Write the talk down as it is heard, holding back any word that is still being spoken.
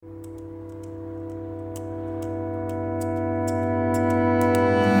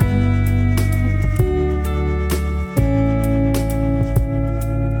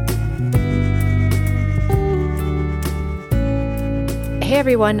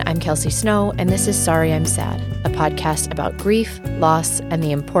everyone, I'm Kelsie Snow, and this is Sorry I'm Sad, a podcast about grief, loss, and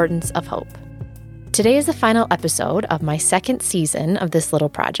the importance of hope. Today is the final episode of my second season of this little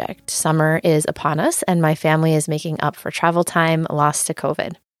project. Summer is upon us, and my family is making up for travel time lost to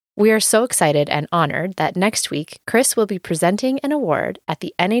COVID. We are so excited and honored that next week, Chris will be presenting an award at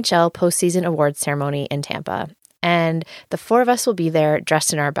the NHL postseason awards ceremony in Tampa, and the four of us will be there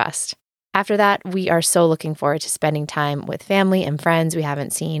dressed in our best. After that, we are so looking forward to spending time with family and friends we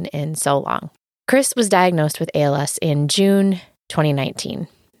haven't seen in so long. Chris was diagnosed with ALS in June 2019.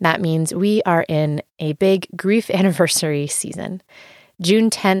 That means we are in a big grief anniversary season. June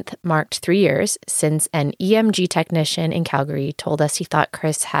 10th marked 3 years since an EMG technician in Calgary told us he thought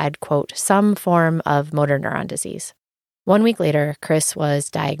Chris had, quote, some form of motor neuron disease. 1 week later, Chris was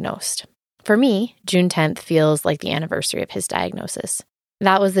diagnosed. For me, June 10th feels like the anniversary of his diagnosis.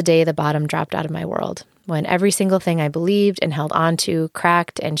 That was the day the bottom dropped out of my world, when every single thing I believed and held on to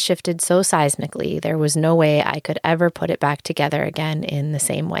cracked and shifted so seismically there was no way I could ever put it back together again in the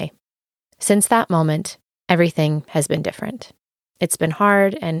same way. Since that moment, everything has been different. It's been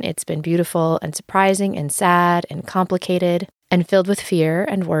hard, and it's been beautiful and surprising and sad and complicated and filled with fear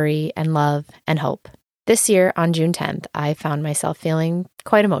and worry and love and hope. This year, on June 10th, I found myself feeling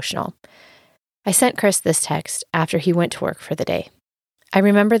quite emotional. I sent Chris this text after he went to work for the day. I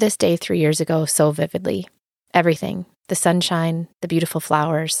remember this day 3 years ago so vividly. Everything, the sunshine, the beautiful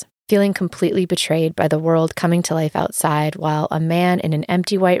flowers, feeling completely betrayed by the world coming to life outside while a man in an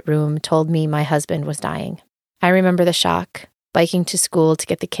empty white room told me my husband was dying. I remember the shock, biking to school to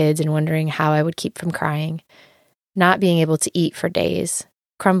get the kids and wondering how I would keep from crying, not being able to eat for days,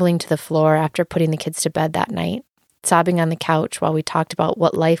 crumbling to the floor after putting the kids to bed that night, sobbing on the couch while we talked about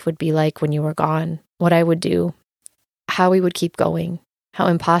what life would be like when you were gone, what I would do, how we would keep going. How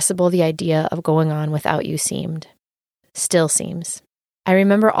impossible the idea of going on without you seemed. Still seems. I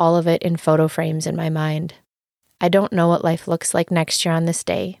remember all of it in photo frames in my mind. I don't know what life looks like next year on this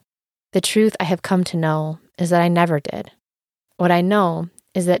day. The truth I have come to know is that I never did. What I know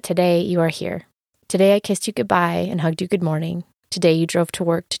is that today you are here. Today I kissed you goodbye and hugged you good morning. Today you drove to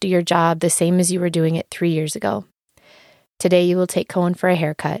work to do your job the same as you were doing it 3 years ago. Today you will take Cohen for a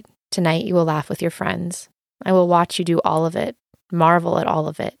haircut. Tonight you will laugh with your friends. I will watch you do all of it. Marvel at all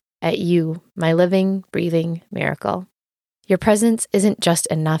of it, at you, my living, breathing miracle. Your presence isn't just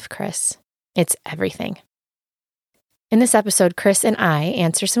enough, Chris. It's everything. In this episode, Chris and I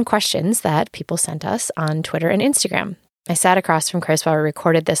answer some questions that people sent us on Twitter and Instagram. I sat across from Chris while we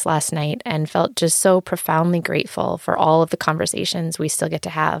recorded this last night and felt just so profoundly grateful for all of the conversations we still get to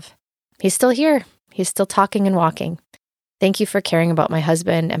have. He's still here. He's still talking and walking. Thank you for caring about my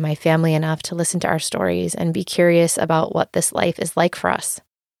husband and my family enough to listen to our stories and be curious about what this life is like for us.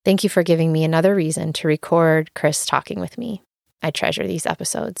 Thank you for giving me another reason to record Chris talking with me. I treasure these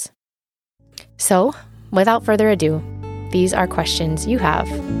episodes. So, without further ado, these are questions you have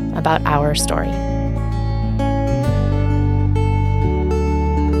about our story.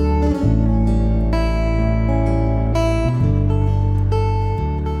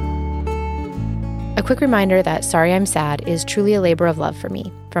 A quick reminder that Sorry I'm Sad is truly a labor of love for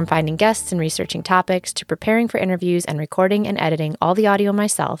me. From finding guests and researching topics to preparing for interviews and recording and editing all the audio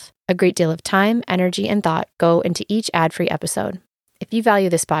myself, a great deal of time, energy, and thought go into each ad-free episode. If you value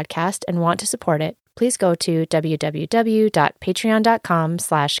this podcast and want to support it, please go to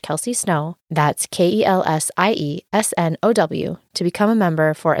www.patreon.com/KelsieSnow, that's KELSIESNOW, to become a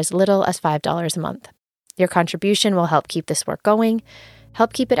member for as little as $5 a month. Your contribution will help keep this work going,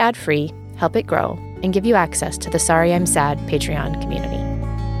 help keep it ad-free, help it grow, and give you access to the Sorry I'm Sad Patreon community.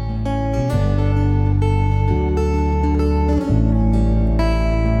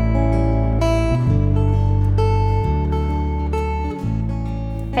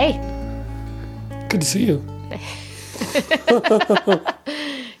 Hey. Good to see you.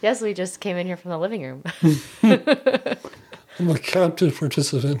 Yes, we just came in here from the living room. I'm a captive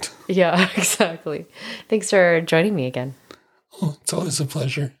participant. Yeah, exactly. Thanks for joining me again. Oh, it's always a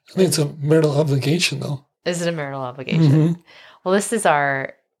pleasure. I think it's a marital obligation, though. Is it a marital obligation? Mm-hmm. Well, this is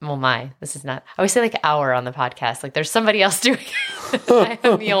this is not, I always say like our on the podcast, like there's somebody else doing it. I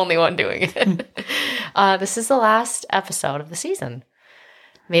am the only one doing it. This is the last episode of the season.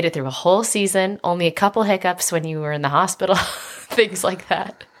 Made it through a whole season, only a couple hiccups when you were in the hospital, things like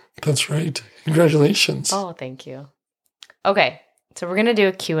that. That's right. Congratulations. Oh, thank you. Okay, so we're going to do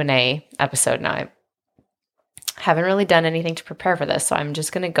a Q&A episode now. I haven't really done anything to prepare for this, so I'm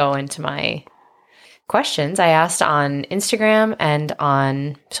just going to go into my questions I asked on Instagram and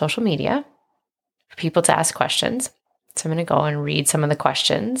on social media for people to ask questions. So I'm going to go and read some of the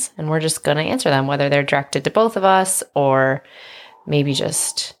questions, and we're just going to answer them, whether they're directed to both of us or maybe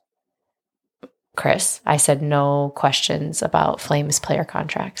just Chris. I said no questions about Flames player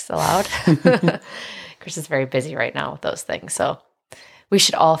contracts allowed. Chris is very busy right now with those things. So we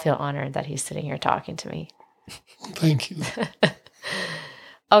should all feel honored that he's sitting here talking to me. Thank you.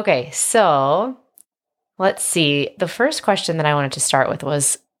 Okay, so let's see. The first question that I wanted to start with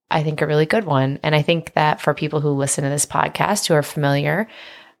was, I think, a really good one. And I think that for people who listen to this podcast who are familiar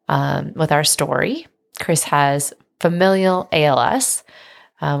with our story, Chris has familial ALS,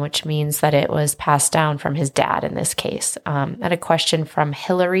 which means that it was passed down from his dad in this case. I had a question from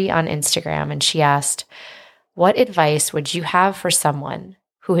Hillary on Instagram, and she asked, what advice would you have for someone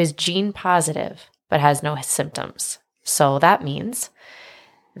who is gene positive but has no symptoms? So that means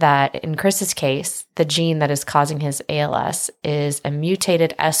that in Chris's case, the gene that is causing his ALS is a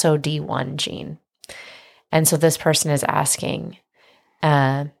mutated SOD1 gene. And so this person is asking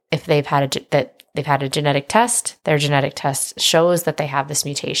if they've had a genetic test. Their genetic test shows that they have this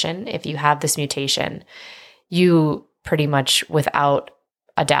mutation. If you have this mutation, you pretty much without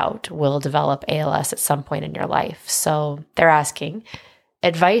a doubt will develop ALS at some point in your life. So they're asking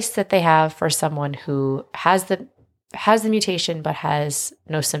advice that they have for someone who has the mutation but has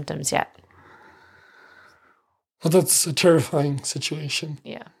no symptoms yet. Well, that's a terrifying situation.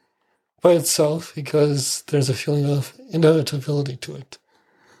 Yeah. By itself, because there's a feeling of inevitability to it.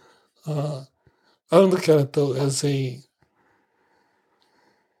 I would look at it, though, as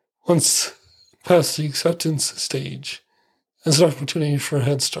once past the acceptance stage, as an opportunity for a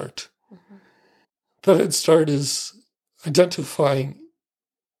head start. Mm-hmm. That head start is identifying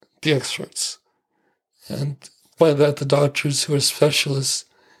the experts. And by that, the doctors who are specialists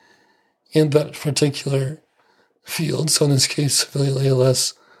in that particular field, so in this case, familial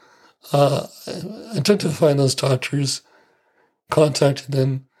ALS, identifying those doctors, contacting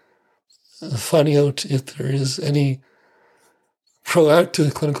them, finding out if there is any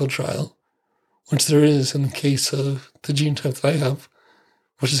proactive clinical trial, which there is in the case of the gene type that I have,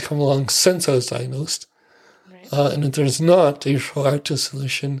 which has come along since I was diagnosed. Right. And if there's not a proactive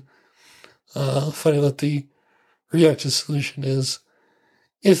solution, finding out what the reactive solution is,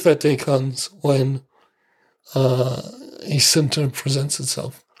 if that day comes when a symptom presents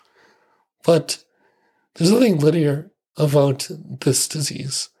itself. But there's nothing linear about this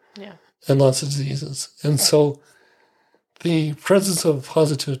disease. Yeah. And lots of diseases. And so the presence of a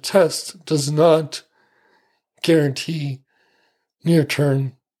positive test does not guarantee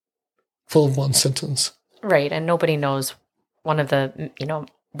near-term full-blown symptoms. Right. And nobody knows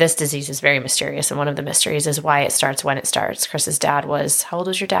this disease is very mysterious. And one of the mysteries is why it starts when it starts. Chris's dad was, how old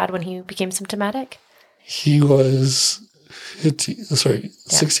was your dad when he became symptomatic? He was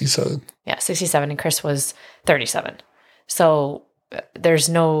 67. Yeah, 67. And Chris was 37. So there's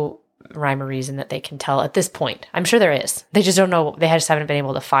no rhyme or reason that they can tell at this point. I'm sure there is. They just don't know. They just haven't been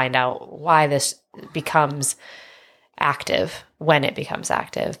able to find out why this becomes active, when it becomes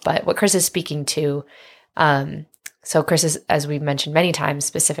active. But what Chris is speaking to, so Chris is, as we've mentioned many times,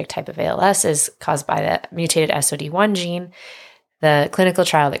 specific type of ALS is caused by the mutated SOD1 gene. The clinical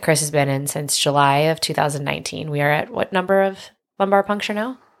trial that Chris has been in since July of 2019. We are at what number of lumbar puncture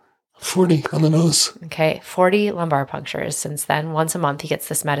now? 40 on the nose. Okay, 40 lumbar punctures since then. Once a month he gets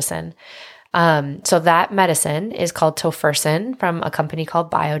this medicine. So that medicine is called tofersen from a company called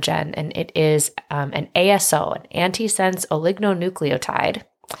Biogen, and it is an ASO, an antisense oligonucleotide.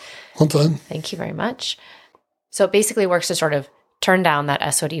 Well done. Thank you very much. So it basically works to sort of turn down that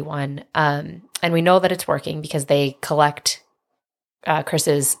SOD1, and we know that it's working because they collect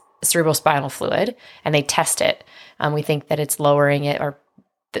Chris's cerebrospinal fluid and they test it. We think that it's lowering it, or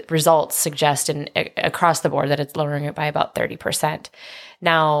the results suggest across the board that it's lowering it by about 30%.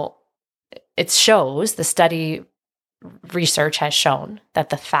 Now, it shows, the study research has shown that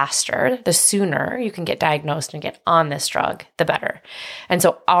the faster, the sooner you can get diagnosed and get on this drug, the better. And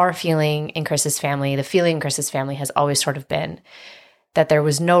so our feeling in Chris's family, the feeling in Chris's family has always sort of been that there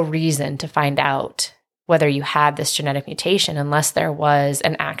was no reason to find out whether you had this genetic mutation unless there was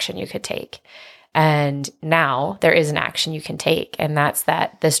an action you could take. And now there is an action you can take, and that's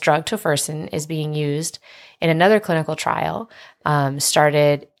that this drug tofersen is being used in another clinical trial,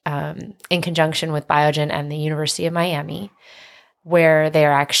 started in conjunction with Biogen and the University of Miami, where they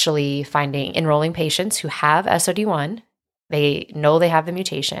are actually enrolling patients who have SOD1. They know they have the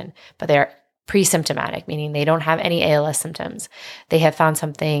mutation, but they're pre-symptomatic, meaning they don't have any ALS symptoms. They have found a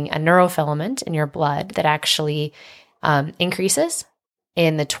neurofilament in your blood that actually increases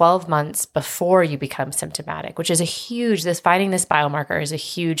in the 12 months before you become symptomatic, which is finding this biomarker is a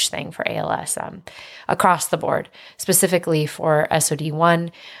huge thing for ALS across the board. Specifically for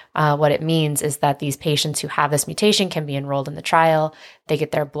SOD1, what it means is that these patients who have this mutation can be enrolled in the trial. They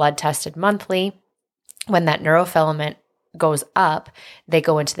get their blood tested monthly. When that neurofilament goes up, they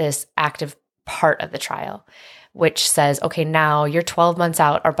go into this active part of the trial, which says, okay, now you're 12 months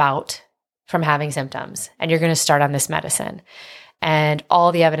out about from having symptoms, and you're going to start on this medicine. And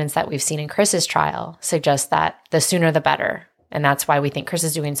all the evidence that we've seen in Chris's trial suggests that the sooner the better. And that's why we think Chris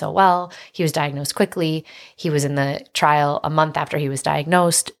is doing so well. He was diagnosed quickly. He was in the trial a month after he was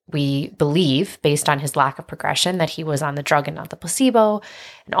diagnosed. We believe, based on his lack of progression, that he was on the drug and not the placebo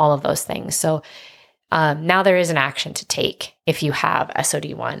and all of those things. So now there is an action to take if you have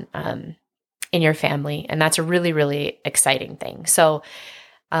SOD1 in your family. And that's a really, really exciting thing. So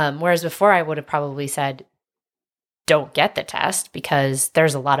whereas before I would have probably said, don't get the test, because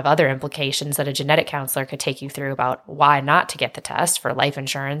there's a lot of other implications that a genetic counselor could take you through about why not to get the test for life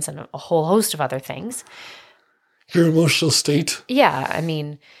insurance and a whole host of other things. Your emotional state. Yeah, I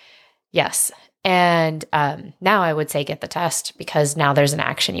mean, yes. And now I would say get the test, because now there's an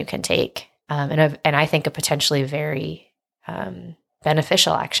action you can take. And I think a potentially very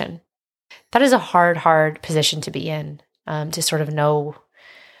beneficial action. That is a hard position to be in, to sort of know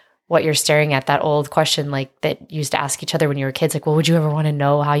what you're staring at. That old question, like that you used to ask each other when you were kids, like, well, would you ever want to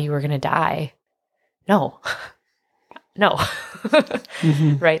know how you were going to die? No.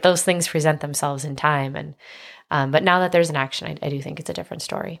 Mm-hmm. Right. Those things present themselves in time. And, but now that there's an action, I do think it's a different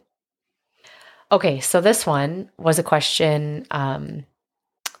story. Okay. So this one was a question,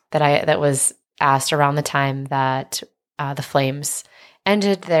 that was asked around the time that, the Flames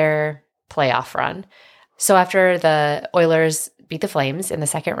ended their playoff run. So after the Oilers beat the Flames in the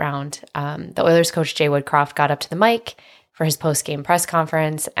second round, the Oilers coach Jay Woodcroft got up to the mic for his post-game press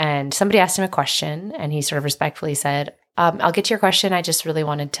conference, and somebody asked him a question, and he sort of respectfully said, I'll get to your question. I just really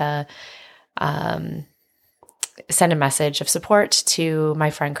wanted to send a message of support to my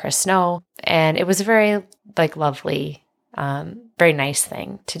friend Chris Snow. And it was a very lovely, very nice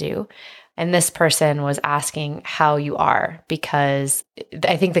thing to do. And this person was asking how you are, because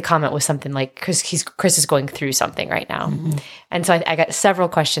I think the comment was something like, Chris is going through something right now. Mm-hmm. And so I got several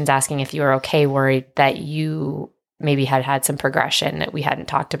questions asking if you were okay, worried that you maybe had some progression that we hadn't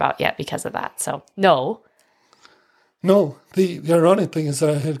talked about yet because of that. So no. The ironic thing is that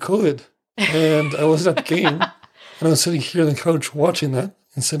I had COVID and I wasn't at the game, and I was sitting here on the couch watching that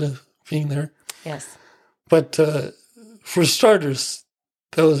instead of being there. Yes. But for starters,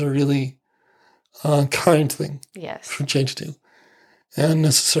 that was a really kind thing, yes, for Jay to do, and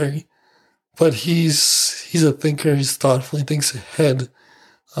necessary. But he's a thinker. He's thoughtful. He thinks ahead.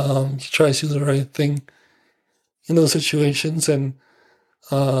 He tries to do the right thing in those situations, and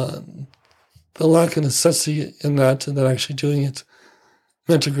the lack of necessity in that, and then actually doing it,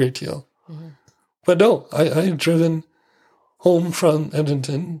 meant a great deal. Mm-hmm. But no, I had driven home from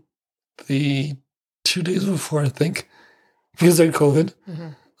Edmonton the 2 days before, I think, because I had COVID. Mm-hmm.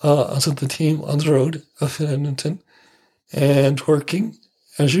 I was with the team on the road up in Edmonton and working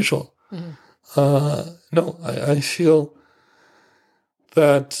as usual. Mm-hmm. No, I feel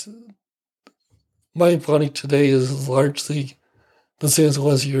that my body today is largely the same as it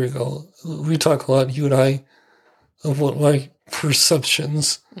was a year ago. We talk a lot, you and I, of what my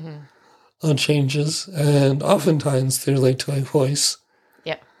perceptions on changes, and oftentimes they relate to my voice.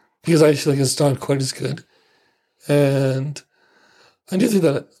 Yeah. Because I feel like it's not quite as good. And I do think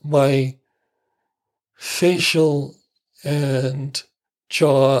that my facial and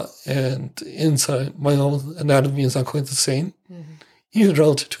jaw and inside, my whole anatomy is not quite the same, even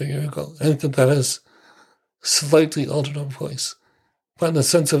relative to a year ago. I think that has slightly altered my voice. But in the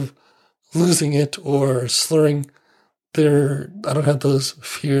sense of losing it or slurring, I don't have those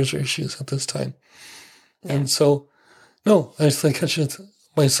fears or issues at this time. Yeah. And so, no, I just catching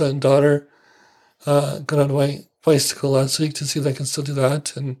my son and daughter, got on my bicycle last week to see if I can still do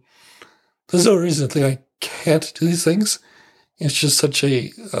that. And there's no reason to think I can't do these things. It's just such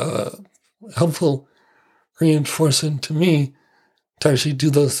a helpful reinforcement to me to actually do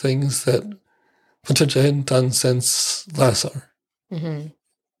those things that potentially I hadn't done since last summer. Mm-hmm.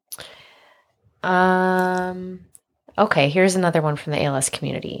 Okay, here's another one from the ALS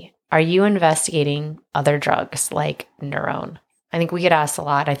community. Are you investigating other drugs like Neurone? I think we get asked a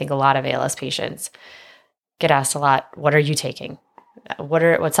lot. I think a lot of ALS patients get asked a lot, what are you taking?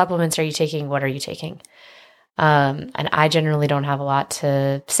 What supplements are you taking? What are you taking? And I generally don't have a lot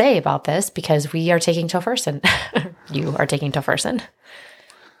to say about this because we are taking tofersen. You are taking tofersen.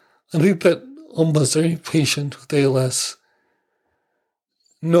 I think that almost every patient with ALS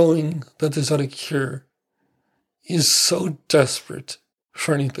knowing that there's not a cure is so desperate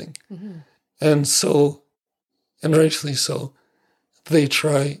for anything. Mm-hmm. And rightfully so, they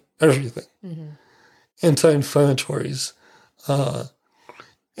try everything. Mm-hmm. Anti-inflammatories,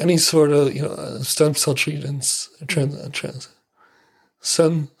 any sort of, stem cell treatments,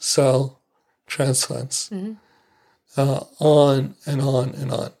 stem cell transplants, Mm-hmm. On and on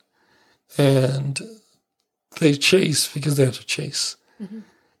and on. And they chase because they have to chase. Mm-hmm.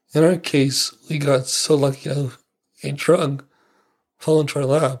 In our case, we got so lucky to have a drug fall into our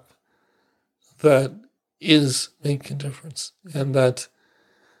lap that is making a difference. And that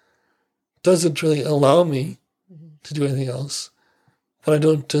doesn't really allow me to do anything else, but I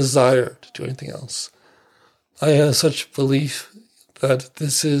don't desire to do anything else. I have such belief that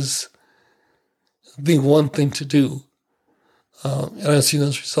this is the one thing to do. And I've seen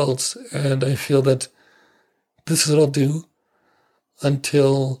those results, and I feel that this is what I'll do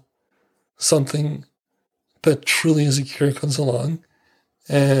until something that truly is a cure comes along.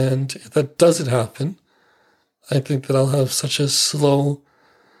 And if that doesn't happen, I think that I'll have such a slow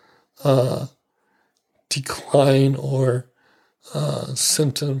decline or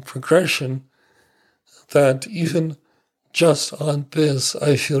symptom progression that even just on this,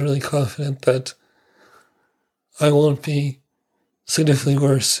 I feel really confident that I won't be significantly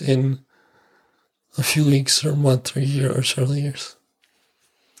worse in a few weeks or a month or a year or several years.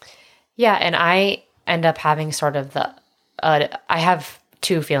 Yeah, and I end up having sort of I have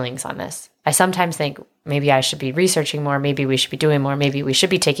two feelings on this. I sometimes think maybe I should be researching more, maybe we should be doing more, maybe we should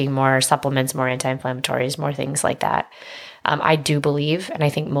be taking more supplements, more anti-inflammatories, more things like that. I do believe, and I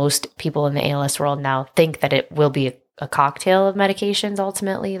think most people in the ALS world now think that it will be a cocktail of medications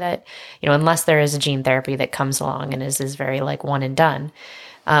ultimately, that, unless there is a gene therapy that comes along and is very like one and done,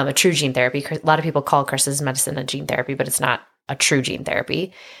 a true gene therapy. A lot of people call Chris's medicine a gene therapy, but it's not a true gene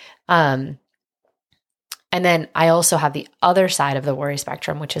therapy. And then I also have the other side of the worry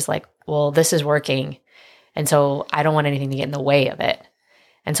spectrum, which is like, well, this is working, and so I don't want anything to get in the way of it.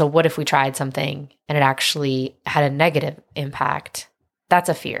 And so what if we tried something and it actually had a negative impact? That's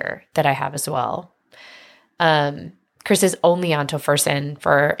a fear that I have as well. Chris is only on tofersen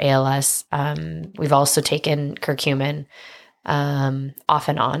for ALS. We've also taken curcumin off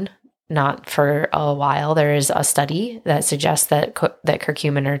and on, not for a while. There is a study that suggests that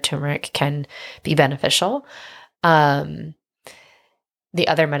curcumin or turmeric can be beneficial. The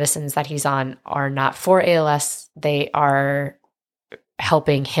other medicines that he's on are not for ALS. They are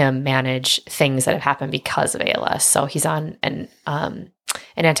helping him manage things that have happened because of ALS. So he's on an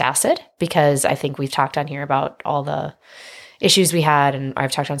antacid, because I think we've talked on here about all the issues we had, and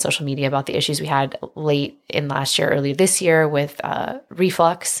I've talked on social media about the issues we had late in last year, early this year with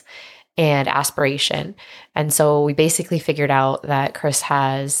reflux and aspiration. And so we basically figured out that Chris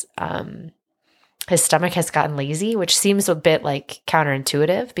has, his stomach has gotten lazy, which seems a bit like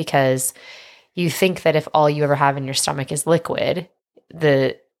counterintuitive, because you think that if all you ever have in your stomach is liquid,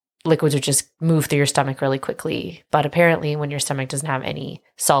 the liquids would just move through your stomach really quickly. But apparently when your stomach doesn't have any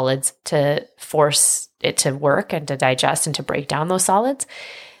solids to force it to work and to digest and to break down those solids,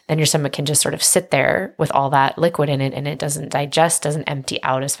 then your stomach can just sort of sit there with all that liquid in it, and it doesn't digest, doesn't empty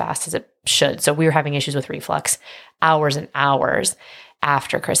out as fast as it should. So we were having issues with reflux hours and hours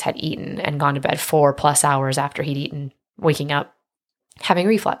after Chris had eaten, and gone to bed 4+ hours after he'd eaten, waking up having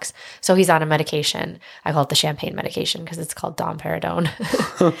reflux. So he's on a medication. I call it the champagne medication because it's called domperidone.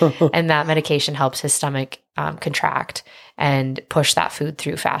 And that medication helps his stomach contract and push that food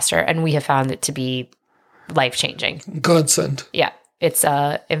through faster. And we have found it to be life-changing. Godsend. Yeah. It's,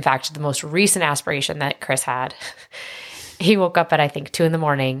 in fact, the most recent aspiration that Chris had. He woke up at, I think, 2 a.m,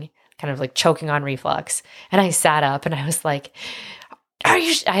 kind of like choking on reflux. And I sat up and I was like,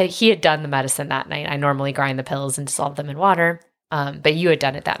 he had done the medicine that night. I normally grind the pills and dissolve them in water. But you had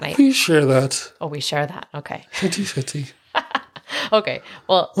done it that night. We share that. Oh, we share that. Okay. 50-50. Okay.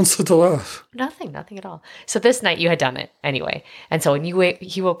 Well, what's with the laugh? Nothing at all. So this night you had done it anyway. And so when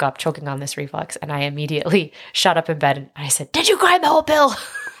he woke up choking on this reflux, and I immediately shot up in bed and I said, "Did you grind the whole pill?"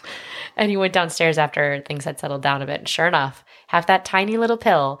 And he went downstairs after things had settled down a bit. And sure enough, half that tiny little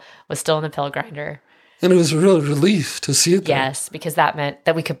pill was still in the pill grinder. And it was a real relief to see it there. Yes, because that meant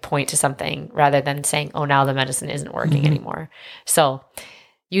that we could point to something rather than saying, oh, now the medicine isn't working anymore. So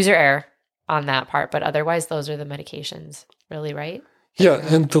user error on that part. But otherwise, those are the medications, really, right? Yeah,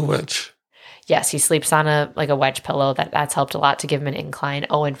 and the wedge. Yes, he sleeps on a wedge pillow. That's helped a lot to give him an incline.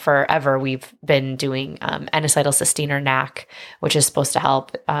 Oh, and forever we've been doing N-acetylcysteine or NAC, which is supposed to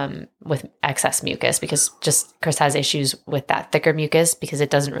help with excess mucus, because just Chris has issues with that thicker mucus because it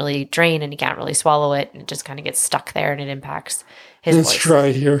doesn't really drain and he can't really swallow it, and it just kind of gets stuck there and it impacts his voice. It's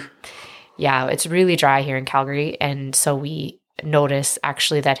dry here. Yeah, it's really dry here in Calgary, and so we notice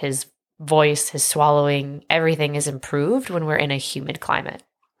actually that his voice, his swallowing, everything is improved when we're in a humid climate.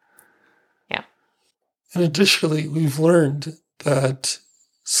 And additionally, we've learned that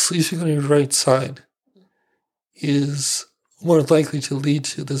sleeping on your right side is more likely to lead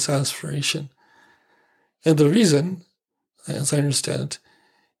to this aspiration. And the reason, as I understand it,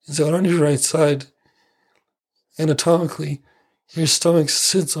 is that on your right side, anatomically, your stomach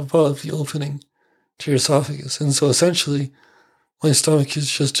sits above the opening to your esophagus. And so essentially, my stomach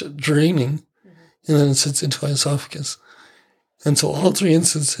is just draining, and then it sits into my esophagus. And so all three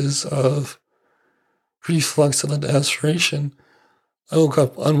instances of reflux and aspiration, I woke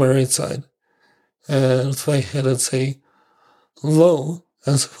up on my right side, and with my head, I'd say, low,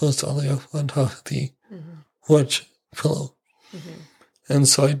 as opposed to all the way up on top of the wedge pillow. And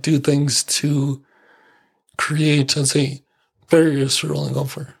so I do things to create, I'd say, barriers to rolling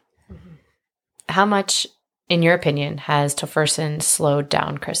over. How much, in your opinion, has tofersen slowed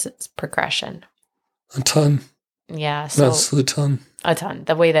down Chris's progression? A ton. Yeah. So An absolute ton. A ton.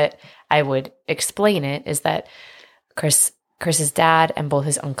 The way that I would explain it is that Chris's dad and both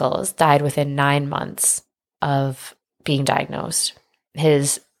his uncles died within 9 months of being diagnosed.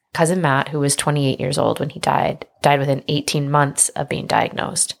 His cousin Matt, who was 28 years old when he died within 18 months of being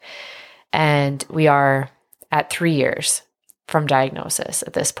diagnosed. And we are at 3 years from diagnosis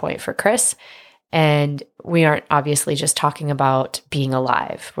at this point for Chris. And we aren't obviously just talking about being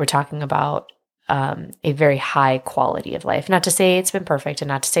alive. We're talking about a very high quality of life. Not to say it's been perfect and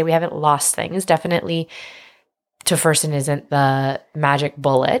not to say we haven't lost things. Definitely, tofersen isn't the magic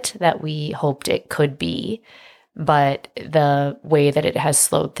bullet that we hoped it could be, but the way that it has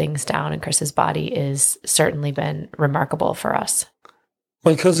slowed things down in Chris's body is certainly been remarkable for us.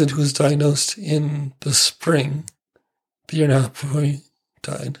 My cousin, who was diagnosed in the spring, the year and a half before he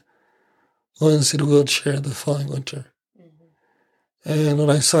died, was in a wheelchair the following winter. And when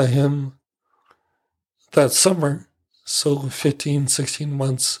I saw him that summer, so 15, 16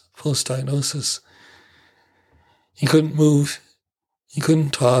 months post-diagnosis, he couldn't move, he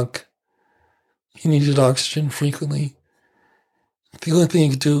couldn't talk, he needed oxygen frequently. The only thing he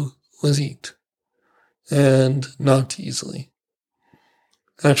could do was eat, and not easily.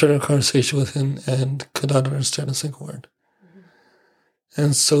 And I tried to have a conversation with him and could not understand a single word.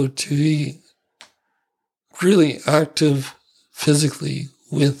 And so to be really active physically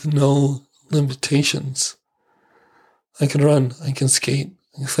with no limitations. I can run, I can skate,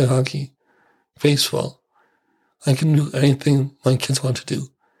 I can play hockey, baseball. I can do anything my kids want to do.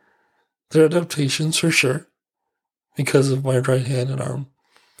 There are adaptations for sure, because of my right hand and arm.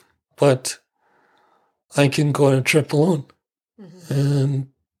 But I can go on a trip alone and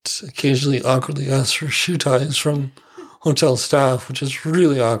occasionally awkwardly ask for shoe ties from hotel staff, which is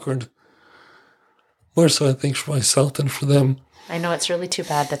really awkward. More so, I think, for myself than for them. I know, it's really too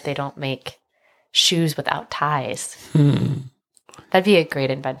bad that they don't make shoes without ties. That'd be a great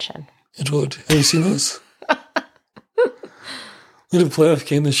invention. It would. Have you seen those? We had a playoff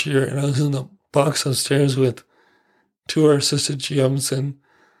game this year, and I was in the box upstairs with two of our assistant GMs and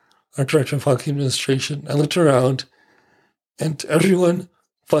our director of hockey administration. I looked around, and everyone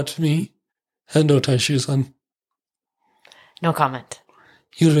but me had no tie shoes on. No comment.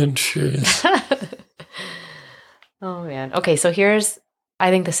 You'd have been furious. Oh, man. Okay, so I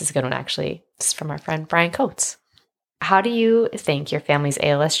think this is a good one, actually. This is from our friend Brian Coates. How do you think your family's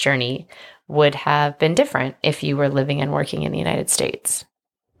ALS journey would have been different if you were living and working in the United States?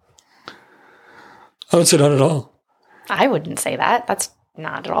 I would say not at all. I wouldn't say that. That's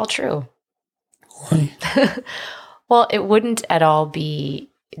not at all true. Why? Well, it wouldn't at all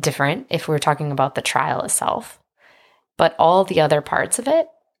be different if we're talking about the trial itself. But all the other parts of it,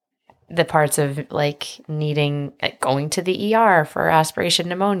 the parts of going to the ER for aspiration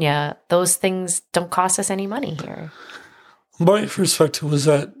pneumonia, those things don't cost us any money here. My perspective was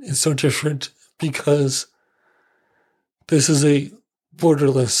that it's so different because this is a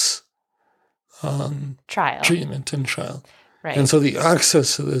borderless trial treatment and trial. Right. And so the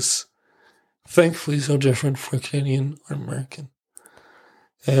access to this, thankfully, is so different for Canadian or American.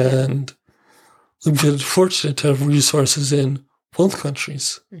 And we've been fortunate to have resources in both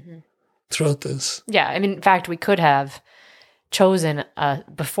countries throughout this. Yeah, I mean, in fact, we could have chosen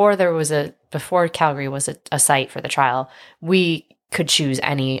before Calgary was a site for the trial. We could choose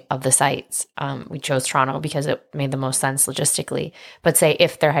any of the sites. We chose Toronto because it made the most sense logistically. But say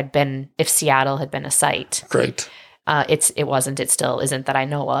if Seattle had been a site, Great. It still isn't that I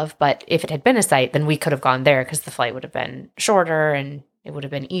know of. But if it had been a site, then we could have gone there because the flight would have been shorter and it would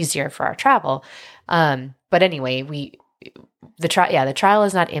have been easier for our travel. But anyway, the trial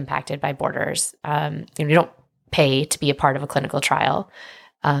is not impacted by borders. You don't pay to be a part of a clinical trial.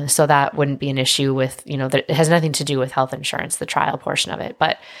 So that wouldn't be an issue with, it has nothing to do with health insurance, the trial portion of it.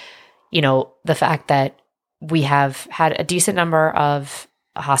 But, the fact that we have had a decent number of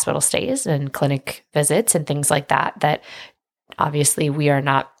hospital stays and clinic visits and things like that obviously we are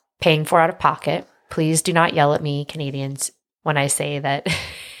not paying for out of pocket. Please do not yell at me, Canadians, when I say that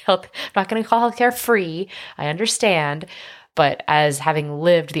I'm not going to call healthcare free. I understand. But as having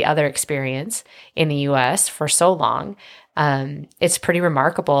lived the other experience in the US for so long, it's pretty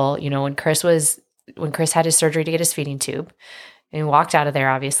remarkable. When Chris had his surgery to get his feeding tube, and he walked out of there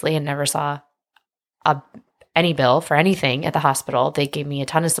obviously and never saw any bill for anything at the hospital. They gave me a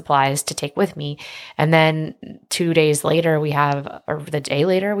ton of supplies to take with me. And then 2 days later, the day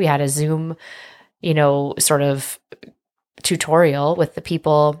later, we had a Zoom, sort of tutorial with the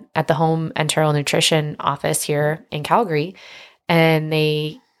people at the home enteral nutrition office here in Calgary. And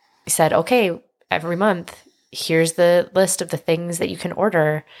they said, okay, every month, here's the list of the things that you can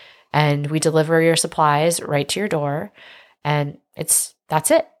order. And we deliver your supplies right to your door. And that's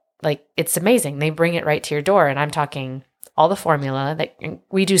it. Like, it's amazing. They bring it right to your door. And I'm talking all the formula.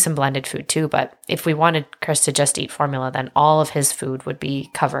 We do some blended food too, but if we wanted Chris to just eat formula, then all of his food would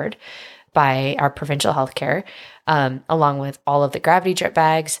be covered by our provincial healthcare, along with all of the gravity drip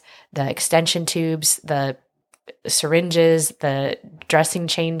bags, the extension tubes, the syringes, the dressing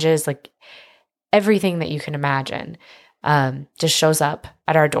changes, like everything that you can imagine, just shows up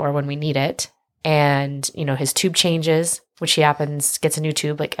at our door when we need it. And, his tube changes, which he gets a new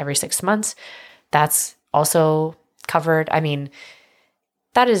tube like every 6 months. That's also covered. I mean,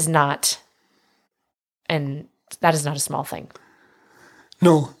 that is not a small thing.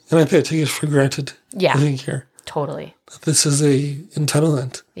 No, and I take it for granted. Yeah. Living here. Totally. This is a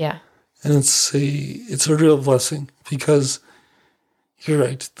entitlement. Yeah. And it's a real blessing because you're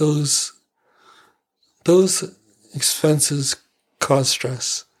right. Those expenses cause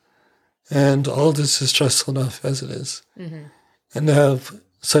stress. And all this is stressful enough as it is. Mm-hmm. And to have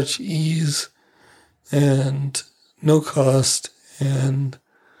such ease and no cost and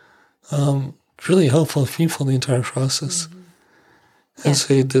really helpful people in the entire process has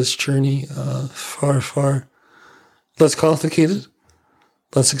made this journey far, far less complicated,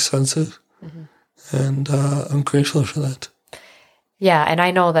 less expensive. Mm-hmm. And I'm grateful for that. Yeah, and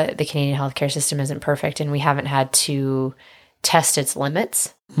I know that the Canadian healthcare system isn't perfect and we haven't had to test its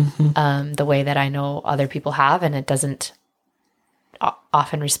limits the way that I know other people have, and it doesn't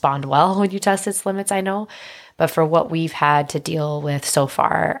often respond well when you test its limits, I know. But for what we've had to deal with so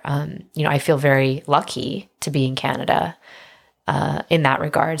far, I feel very lucky to be in Canada in that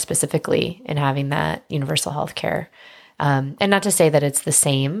regard, specifically in having that universal healthcare. And not to say that it's the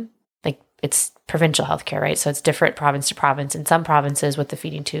same, like it's provincial healthcare, right? So it's different province to province. In some provinces with the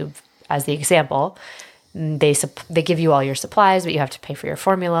feeding tube as the example, they give you all your supplies, but you have to pay for your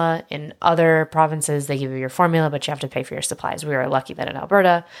formula. In other provinces, they give you your formula, but you have to pay for your supplies. We are lucky that in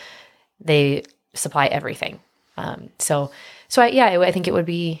Alberta, they supply everything. I think it would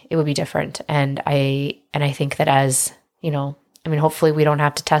be different. And I think that as, hopefully we don't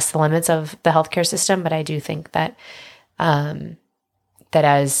have to test the limits of the healthcare system, but I do think that, that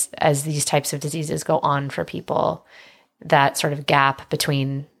as these types of diseases go on for people, that sort of gap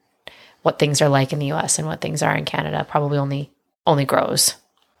between what things are like in the US and what things are in Canada probably only grows.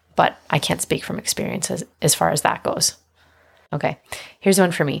 But I can't speak from experience as far as that goes. Okay, here's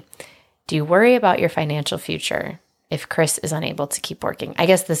one for me. Do you worry about your financial future if Chris is unable to keep working? I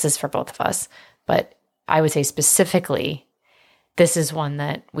guess this is for both of us, but I would say specifically, this is one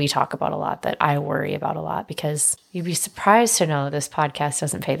that we talk about a lot, that I worry about a lot, because you'd be surprised to know this podcast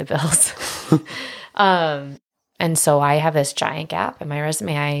doesn't pay the bills. And so I have this giant gap in my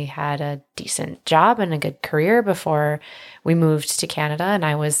resume. I had a decent job and a good career before we moved to Canada. And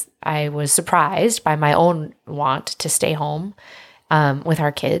I was surprised by my own want to stay home with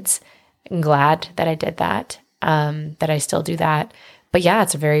our kids. I'm glad that I did that, that I still do that. But yeah,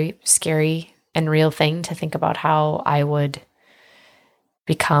 it's a very scary and real thing to think about how I would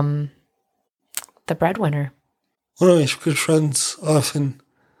become the breadwinner. One of my good friends often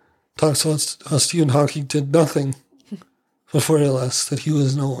talks about how Stephen Hawking did nothing before ALS, that he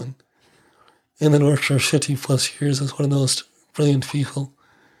was no one. And then worked for 50 plus years as one of the most brilliant people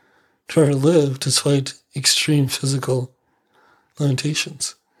to ever live despite extreme physical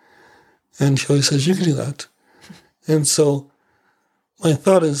limitations. And he always says, you can do that. And so my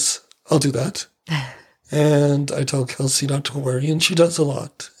thought is, I'll do that. And I tell Kelsie not to worry, and she does a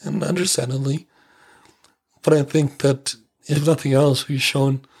lot, and understandably. But I think that, if nothing else, we've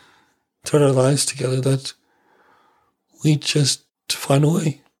shown throughout our lives together that we just find a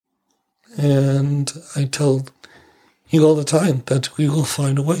way. And I tell you all the time that we will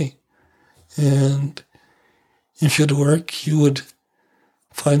find a way. And if you had to work, you would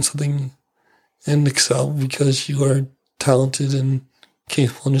find something and excel because you are talented and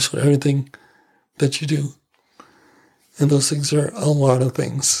capable in just everything that you do. And those things are a lot of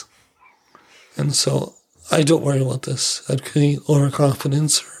things. And so I don't worry about this. That could be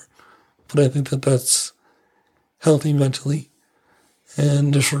overconfidence, but I think that that's healthy mentally.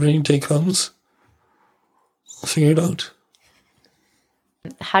 And if a rainy day comes, we'll figure it out.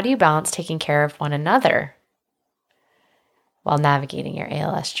 How do you balance taking care of one another while navigating your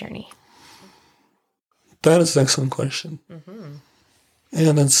ALS journey? That is an excellent question. Mm-hmm.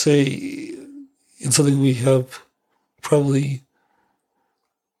 And I'd say it's something we have probably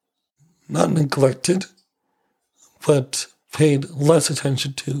not neglected, but paid less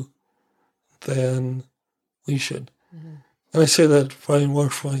attention to than we should. Mm-hmm. And I say that probably more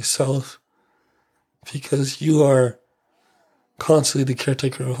for myself because you are constantly the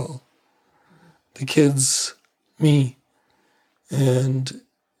caretaker of all. The kids, me, and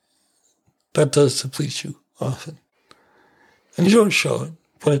that does deplete you often. And you don't show it,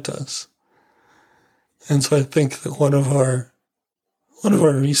 but it does. And so I think that one of our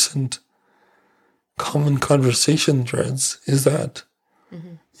recent common conversation threads is that,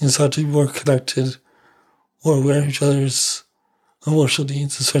 is how to be more connected or aware of each other's emotional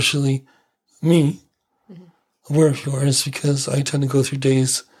needs, especially me, aware of yours, because I tend to go through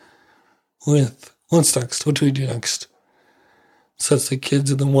days with what's next, what do we do next? So that's the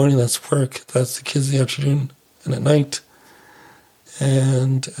kids in the morning, that's work, that's the kids in the afternoon and at night.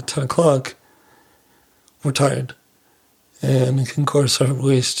 And at 10 o'clock, we're tired. And it can go several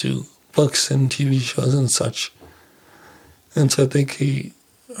ways to books and TV shows and such. And so I think a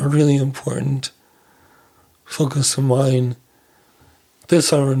really important focus of mine this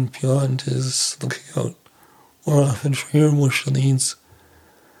summer and beyond is looking out more often for your emotional needs,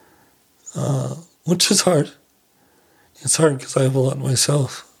 which is hard. It's hard because I have a lot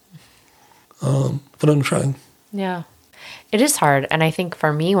myself, but I'm trying. Yeah, it is hard. And I think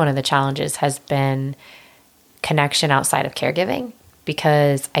for me, one of the challenges has been connection outside of caregiving,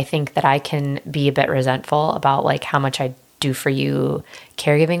 because I think that I can be a bit resentful about like how much I do for you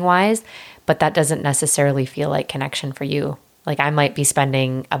caregiving wise, but that doesn't necessarily feel like connection for you. Like I might be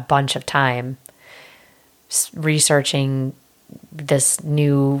spending a bunch of time researching this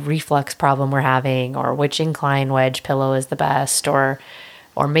new reflux problem we're having, or which incline wedge pillow is the best, or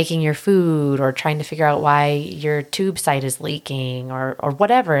making your food, or trying to figure out why your tube site is leaking, or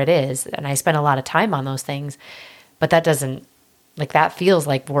whatever it is. And I spend a lot of time on those things, but that doesn't, like, that feels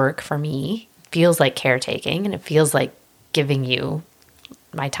like work for me, feels like caretaking, and it feels like giving you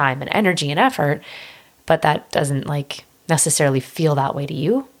my time and energy and effort, but that doesn't like necessarily feel that way to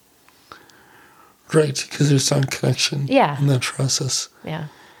you. Right, because there's some connection in that process. Yeah.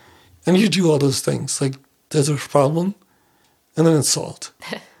 And you do all those things, like there's a problem, and then it's solved.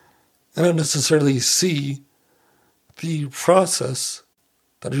 I don't necessarily see the process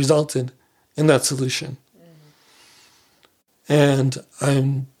that resulted in that solution. Mm-hmm. And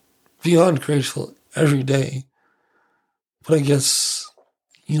I'm beyond grateful every day. But I guess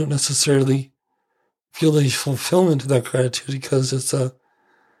you don't necessarily feel the fulfillment of that gratitude because it's a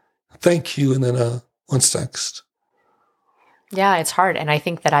thank you and then a what's next. Yeah, it's hard. And I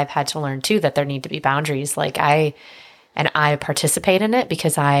think that I've had to learn too that there need to be boundaries. Like I participate in it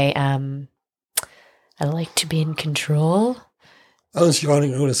because I like to be in control. I was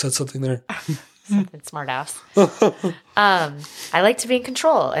yawning. I would have said something there. Something smart ass. I like to be in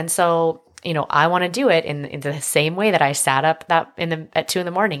control. And so, you know, I want to do it in the same way that I sat up at 2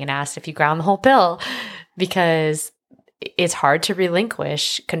 a.m. and asked if you ground the whole pill, because it's hard to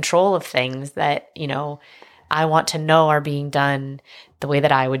relinquish control of things that, you know, I want to know are being done the way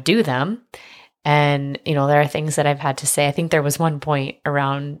that I would do them. And, you know, there are things that I've had to say. I think there was one point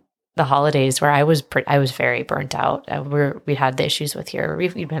around the holidays where I was very burnt out. We had the issues with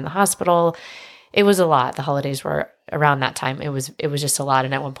we'd been in the hospital. It was a lot. The holidays were around that time. It was just a lot.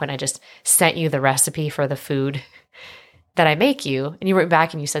 And at one point I just sent you the recipe for the food that I make you. And you went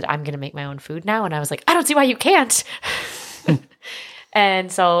back and you said, I'm going to make my own food now. And I was like, I don't see why you can't.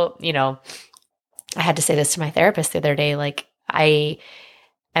 And so, you know, I had to say this to my therapist the other day. Like, I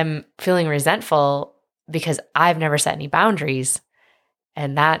am feeling resentful because I've never set any boundaries.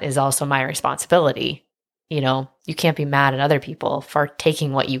 And that is also my responsibility. You can't be mad at other people for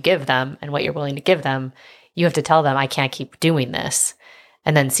taking what you give them and what you're willing to give them. You have to tell them, I can't keep doing this,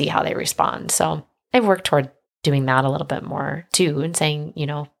 and then see how they respond. So I've worked toward doing that a little bit more too, and saying,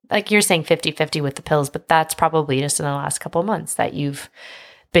 like you're saying 50-50 with the pills, but that's probably just in the last couple of months that you've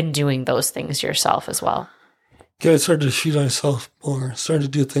been doing those things yourself as well. Yeah, I started to feed myself more, started to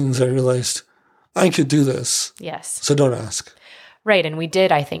do things I realized I could do this. Yes. So don't ask. Right. And we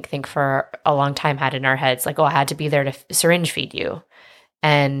did, I think for a long time had in our heads, like, oh, I had to be there to syringe feed you.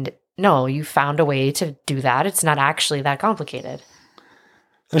 And no, you found a way to do that. It's not actually that complicated.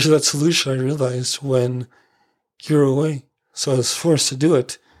 Actually, that solution I realized when you were away. So I was forced to do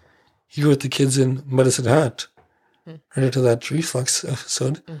it. You were with the kids in Medicine Hat, right after that reflux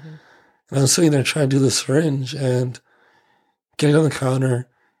episode. Mm-hmm. And I was sitting there trying to do the syringe and getting on the counter,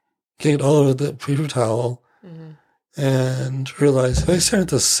 getting it all over the paper towel, and realized if I stand at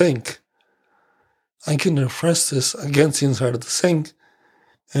the sink, I can press this against the inside of the sink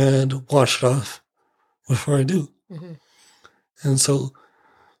and wash it off before I do. Mm-hmm. And so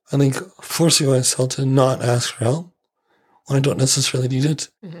I think forcing myself to not ask for help when I don't necessarily need it,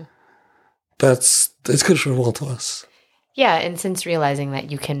 it's good for both of us. Yeah, and since realizing that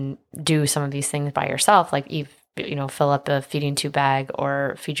you can do some of these things by yourself, like fill up a feeding tube bag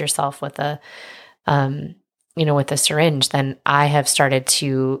or feed yourself with a with a syringe, then I have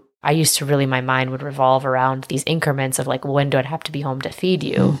I used to really, my mind would revolve around these increments of like, when do I have to be home to feed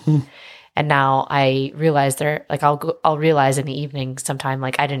you? Mm-hmm. And now I realize I'll realize in the evening sometime,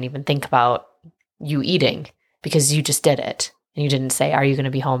 like I didn't even think about you eating because you just did it. And you didn't say, are you going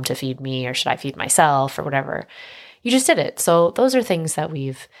to be home to feed me or should I feed myself or whatever? You just did it. So those are things that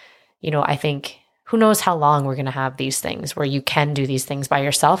we've, I think, who knows how long we're going to have these things where you can do these things by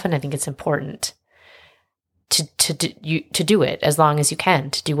yourself. And I think it's important to do it as long as you can,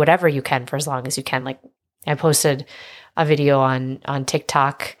 to do whatever you can for as long as you can. Like I posted a video on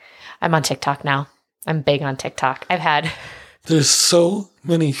TikTok. I'm on TikTok now. I'm big on TikTok. There's so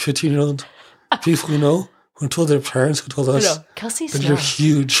many 15-year-old people who told their parents, who told us that you're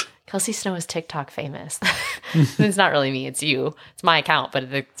huge. Kelsie Snow is TikTok famous. It's not really me, it's you. It's my account,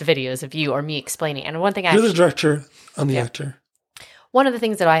 but the videos of you or me explaining. And one thing You're the director, I'm the actor. One of the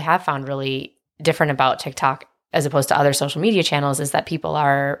things that I have found really different about TikTok as opposed to other social media channels is that people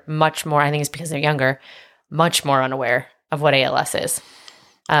are much more, I think it's because they're younger, much more unaware of what ALS is.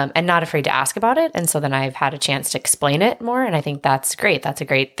 And not afraid to ask about it. And so then I've had a chance to explain it more. And I think that's great. That's a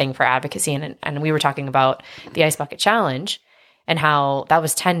great thing for advocacy. And we were talking about the Ice Bucket Challenge and how that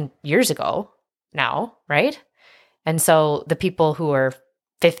was 10 years ago now, right? And so the people who are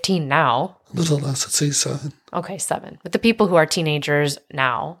 15 now. A little less, let's say 7. Okay, 7. But the people who are teenagers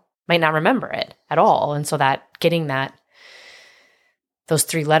now might not remember it at all. And so that getting those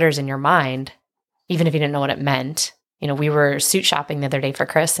 3 letters in your mind, even if you didn't know what it meant. We were suit shopping the other day for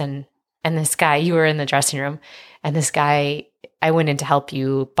Chris and this guy, you were in the dressing room, and this guy, I went in to help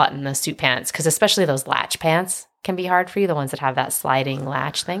you button the suit pants because especially those latch pants can be hard for you, the ones that have that sliding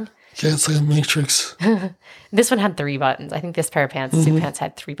latch thing. Yeah, it's like a matrix. This one had 3 buttons. I think this pair of pants, suit pants,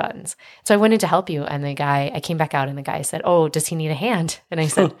 had 3 buttons. So I went in to help you, and I came back out, and the guy said, "Oh, does he need a hand?" And I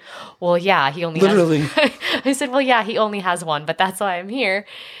said, "Well, yeah, he only literally." I said, "Well, yeah, he only has one, but that's why I'm here."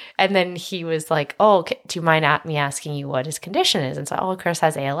 And then he was like, "Oh, do you mind me asking you what his condition is?" And so, "Oh, Chris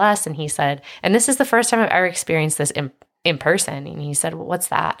has ALS." And he said, and this is the first time I've ever experienced this in person. And he said, "Well, what's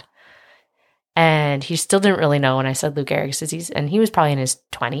that?" And he still didn't really know when I said Lou Gehrig's disease. And he was probably in his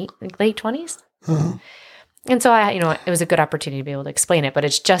late 20s. Uh-huh. And so it was a good opportunity to be able to explain it, but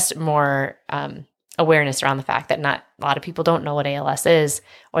it's just more awareness around the fact that not a lot of people don't know what ALS is,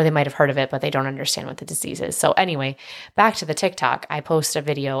 or they might have heard of it, but they don't understand what the disease is. So anyway, back to the TikTok, I post a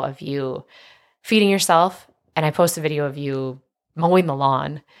video of you feeding yourself, and I post a video of you mowing the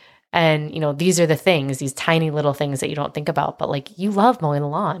lawn. And, these are the things, these tiny little things that you don't think about, but like you love mowing the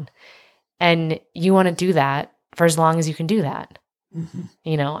lawn. And you want to do that for as long as you can do that.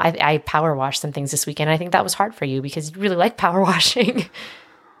 Mm-hmm. I power washed some things this weekend. I think that was hard for you because you really like power washing.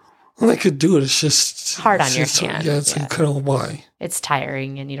 Well, I could do it. It's just hard on your hand. Yeah, it's kind of why. It's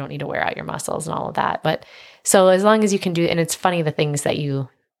tiring and you don't need to wear out your muscles and all of that. But so as long as you can do, and it's funny the things that you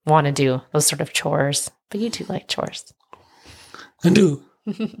want to do, those sort of chores. But you do like chores. I do.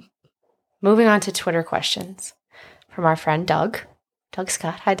 Moving on to Twitter questions from our friend Doug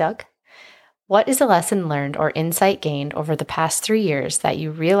Scott. Hi, Doug. What is a lesson learned or insight gained over the past 3 years that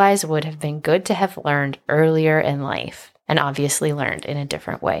you realize would have been good to have learned earlier in life and obviously learned in a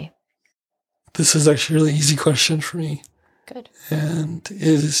different way? This is actually a really easy question for me. Good. And it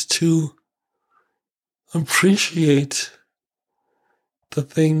is to appreciate the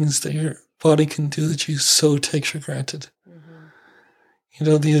things that your body can do that you so take for granted.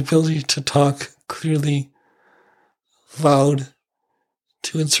 The ability to talk clearly, loud,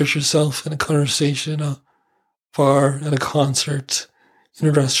 to insert yourself in a conversation, in a bar, at a concert, in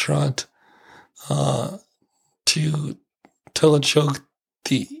a restaurant, to tell a joke,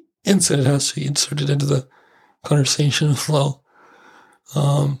 the instant it has to be inserted into the conversation flow.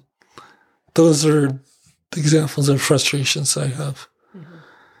 Those are the examples of frustrations that I have.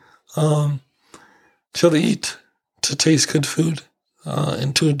 To eat, to taste good food,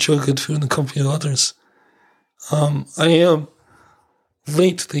 and to enjoy good food in the company of others. I am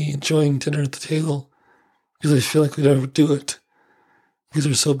lately enjoying dinner at the table because I feel like we never do it because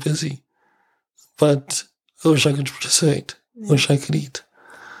we're so busy. But I wish I could participate. I wish I could eat.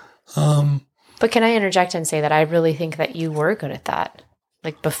 But can I interject and say that I really think that you were good at that?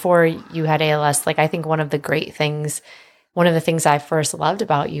 Like before you had ALS, like I think one of the things I first loved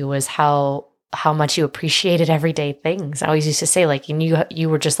about you was how much you appreciated everyday things. I always used to say, like, you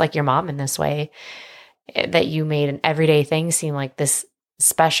were just like your mom in this way, that you made an everyday thing seem like this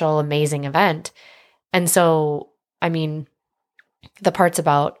special, amazing event. And so, I mean, the parts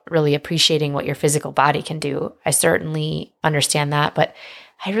about really appreciating what your physical body can do, I certainly understand that, but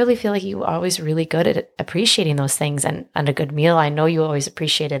I really feel like you were always really good at appreciating those things, and a good meal. I know you always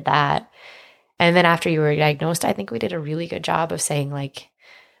appreciated that. And then after you were diagnosed, I think we did a really good job of saying, like,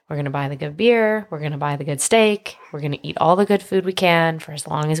 we're going to buy the good beer, we're going to buy the good steak, we're going to eat all the good food we can for as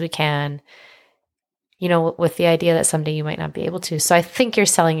long as we can, with the idea that someday you might not be able to. So I think you're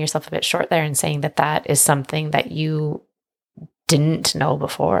selling yourself a bit short there and saying that that is something that you didn't know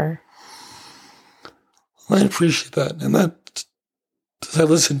before. Well, I appreciate that. And that, as I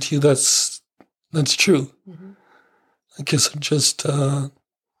listen to you, that's true. I guess I'm just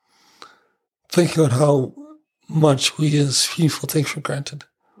thinking about how much we as people take for granted.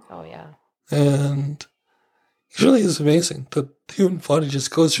 Oh, yeah. And it really is amazing that the human body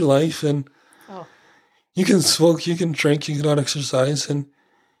just goes through life, and you can smoke, you can drink, you can not exercise, and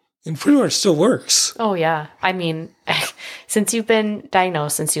pretty much still works. Oh, yeah. I mean, since you've been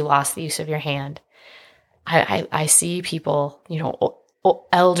diagnosed, since you lost the use of your hand, I see people,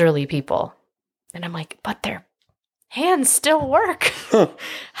 elderly people, and I'm like, but their hands still work.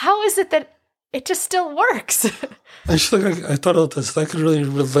 How is it that it just still works? I thought about this. I could really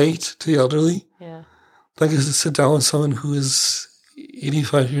relate to the elderly. Yeah. I could sit down with someone who is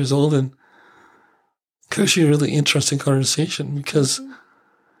 85 years old and it's actually a really interesting conversation because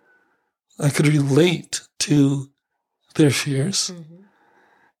I could relate to their fears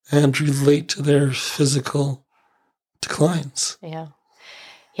and relate to their physical declines. Yeah.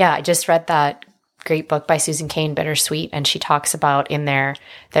 Yeah, I just read that great book by Susan Cain, Bittersweet, and she talks about in there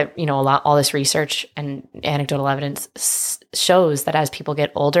that, all this research and anecdotal evidence shows that as people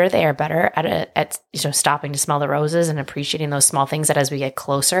get older, they are better at stopping to smell the roses and appreciating those small things, that as we get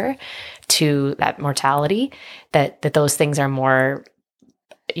closer to that mortality, that those things are more,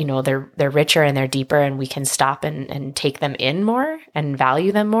 they're richer and they're deeper, and we can stop and take them in more and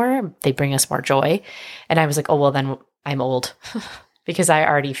value them more. They bring us more joy. And I was like, oh, well, then I'm old. Because I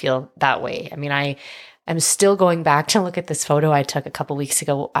already feel that way. I mean, I'm still going back to look at this photo I took a couple weeks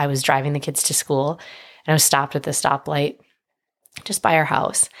ago. I was driving the kids to school, and I was stopped at the stoplight just by our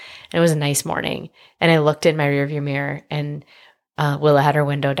house. And it was a nice morning. And I looked in my rearview mirror, and Willa had her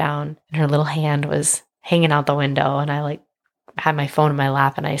window down, and her little hand was hanging out the window. And I had my phone in my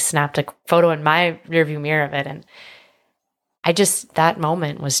lap, and I snapped a photo in my rearview mirror of it. And that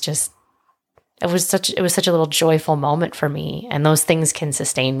moment was just, it was such a little joyful moment for me. And those things can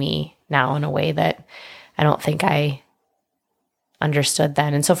sustain me now in a way that I don't think I understood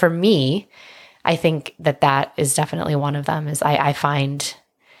then. And so for me, I think that is definitely one of them, is I find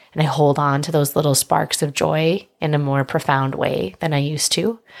and I hold on to those little sparks of joy in a more profound way than I used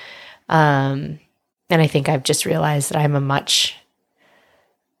to. And I think I've just realized that I'm a much,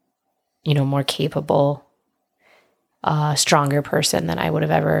 more capable, stronger person than I would have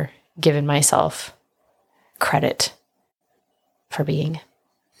ever given myself credit for being.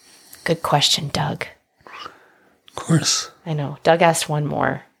 Good question, Doug. Of course. I know. Doug asked one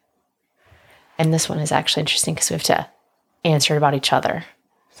more. And this one is actually interesting because we have to answer it about each other.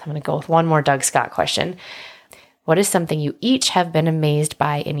 So I'm going to go with one more Doug Scott question. What is something you each have been amazed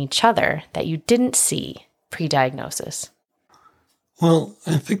by in each other that you didn't see pre-diagnosis? Well,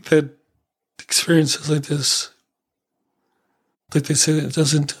 I think that experiences like this, like they say, it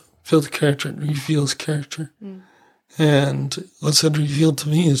doesn't build character, it reveals character. And what's been revealed to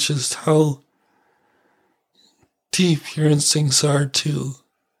me is just how deep your instincts are to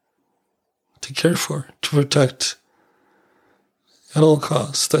to care for, to protect at all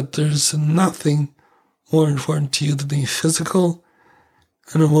costs, that there's nothing more important to you than the physical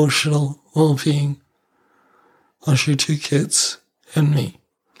and emotional well-being of your 2 kids and me.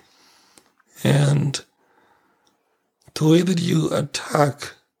 And the way that you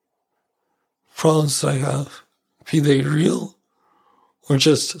attack problems that I have, be they real or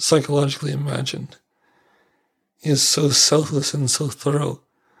just psychologically imagined, is so selfless and so thorough.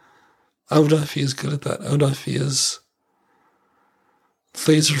 I would not be as good at that. I would not be as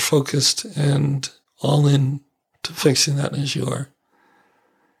laser focused and all in to fixing that as you are.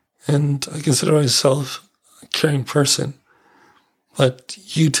 And I consider myself a caring person, but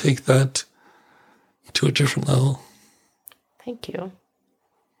you take that to a different level. Thank you.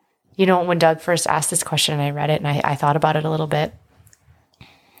 You know, when Doug first asked this question, I read it and I thought about it a little bit.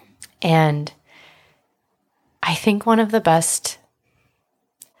 And I think one of the best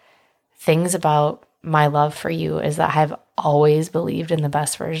things about my love for you is that I've always believed in the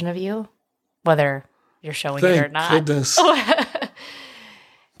best version of you, whether you're showing it or not. Thank goodness.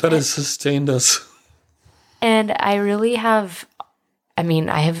 That has sustained us. And I really have, I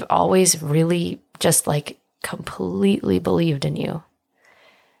have always really just like completely believed in you.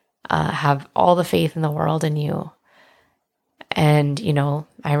 Have all the faith in the world in you. And, you know,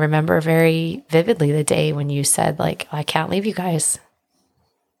 I remember very vividly the day when you said, like, I can't leave you guys.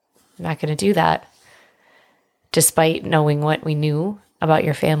 I'm not going to do that. Despite knowing what we knew about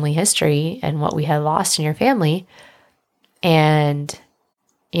your family history and what we had lost in your family. And,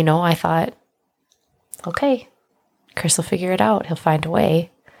 you know, I thought, okay, Chris will figure it out. He'll find a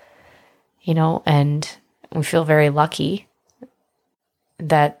way, you know, and we feel very lucky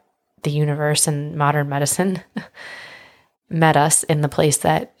that the universe and modern medicine met us in the place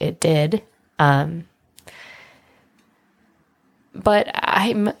that it did. But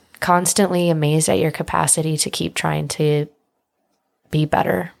I'm constantly amazed at your capacity to keep trying to be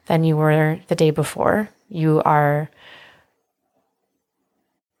better than you were the day before. You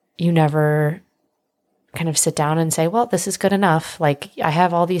never kind of sit down and say, well, this is good enough. Like, I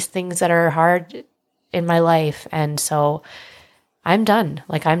have all these things that are hard in my life. And so I'm done.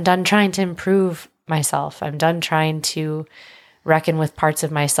 Like, I'm done trying to improve myself. I'm done trying to reckon with parts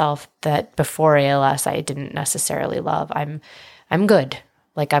of myself that before ALS I didn't necessarily love. I'm good.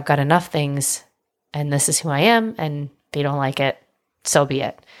 Like, I've got enough things and this is who I am, and if you don't like it, so be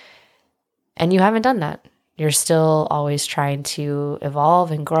it. And you haven't done that. You're still always trying to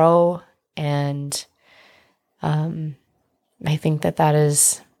evolve and grow. And I think that that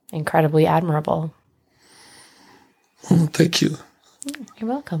is incredibly admirable. Thank you. You're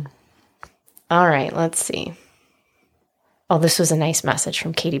welcome. All right, let's see. Oh, this was a nice message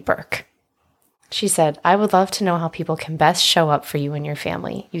from Katie Burke. She said, I would love to know how people can best show up for you and your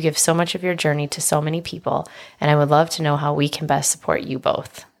family. You give so much of your journey to so many people, and I would love to know how we can best support you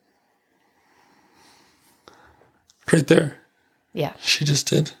both. Right there. Yeah. She just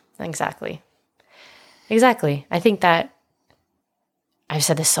did. Exactly. I think that I've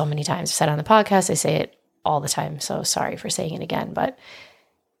said this so many times. I've said it on the podcast. I say it all the time. So sorry for saying it again. But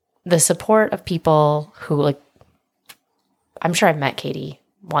the support of people who, like, I'm sure I've met Katie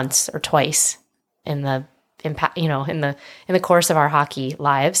once or twice in the impact, you know, in the course of our hockey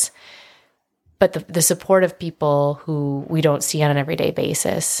lives. But the support of people who we don't see on an everyday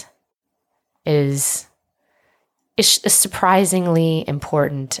basis is surprisingly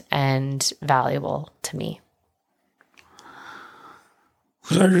important and valuable to me.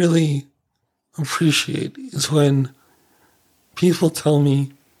 What I really appreciate is when people tell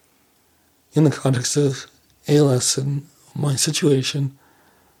me, in the context of ALS and my situation,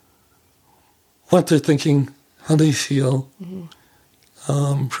 what they're thinking, how they feel,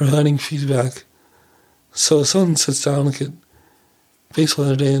 providing feedback. So if someone sits down, like at baseball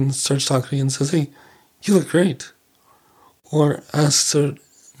the other day, and starts talking to me and says, hey, you look great, or asks a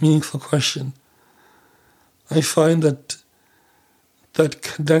meaningful question, I find that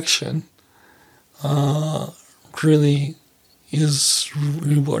connection really is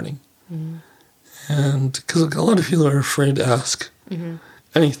rewarding. Mm-hmm. And because a lot of people are afraid to ask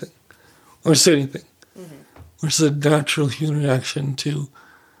anything or say anything, which is a natural human reaction to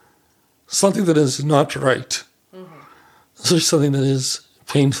something that is not right, especially something that is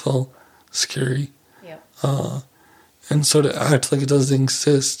painful, scary. And so to act like it doesn't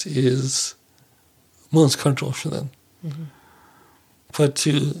exist is most comfortable for them. But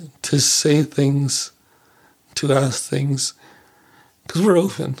to say things, to ask things, because we're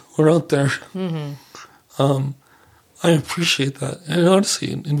open, we're out there. I appreciate that. And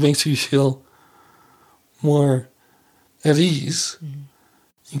honestly, it makes me feel more at ease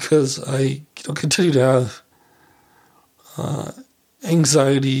because I continue to have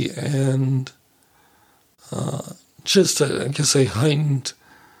anxiety and just, I guess, a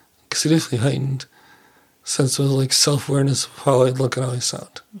significantly heightened sense of like self-awareness of how I look and how I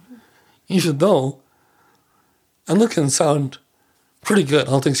sound. Mm-hmm. Even though I look and sound pretty good,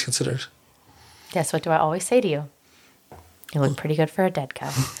 all things considered. Guess what do I always say to you? You look pretty good for a dead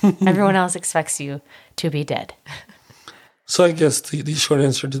guy. Everyone else expects you to be dead. So I guess the short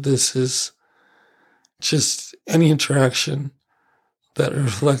answer to this is just any interaction that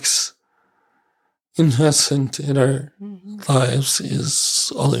reflects investment in our lives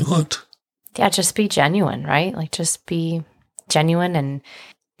is all I want. Yeah, just be genuine, right? Like just be genuine, and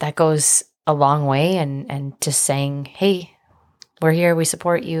that goes a long way. And just saying, hey, we're here, we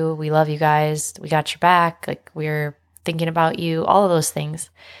support you, we love you guys, we got your back, like we're thinking about you, all of those things.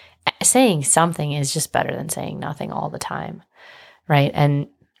 Saying something is just better than saying nothing all the time, right? And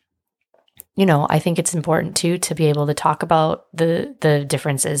I think it's important too to be able to talk about the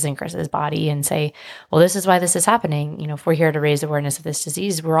differences in Chris's body and say, well, this is why this is happening. If we're here to raise awareness of this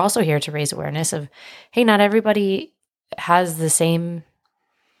disease, we're also here to raise awareness of, hey, not everybody has the same,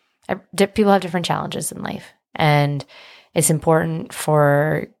 people have different challenges in life. And it's important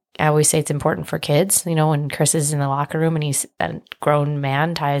I always say it's important for kids, when Chris is in the locker room and he's a grown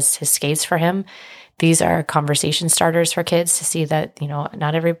man, ties his skates for him. These are conversation starters for kids to see that,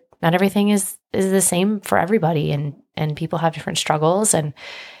 not everything is the same for everybody, and people have different struggles. And,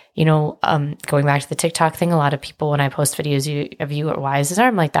 going back to the TikTok thing, a lot of people, when I post videos of you, why is his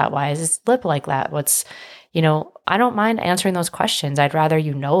arm like that? Why is his lip like that? I don't mind answering those questions. I'd rather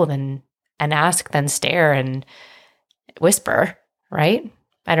and ask than stare and whisper, right?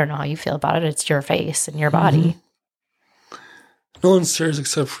 I don't know how you feel about it. It's your face and your body. No one stares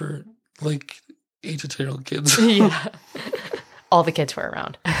except for like 8 to 10-year-old kids. Yeah. All the kids were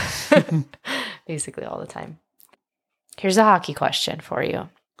around. Basically all the time. Here's a hockey question for you.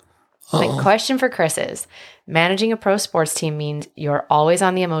 My question for Chris is, managing a pro sports team means you're always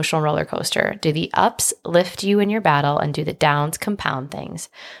on the emotional roller coaster. Do the ups lift you in your battle, and do the downs compound things?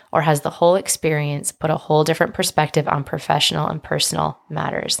 Or has the whole experience put a whole different perspective on professional and personal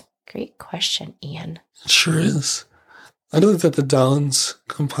matters? Great question, Ian. It sure is. I don't think that the downs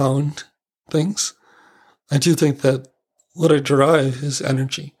compound things. I do think that what I derive is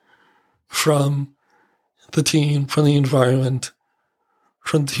energy from the team, from the environment,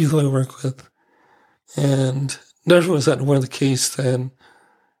 from the people I work with. And never was that more the case than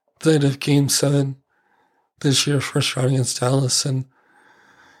the night of Game 7 this year, first round against Dallas. And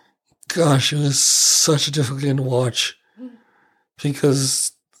gosh, it was such a difficult game to watch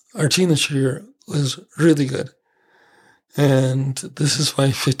because our team this year was really good. And this is my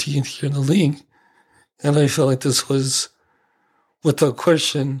 15th year in the league. And I felt like this was, without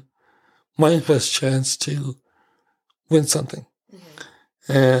question, my best chance to win something.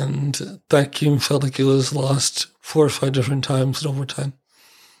 Mm-hmm. And that game felt like it was lost 4 or 5 different times in overtime.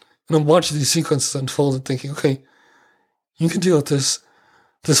 And I'm watching these sequences unfold and thinking, okay, you can deal with this.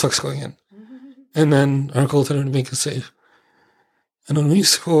 This fuck's going in. Mm-hmm. And then our goaltender would make a save. And when we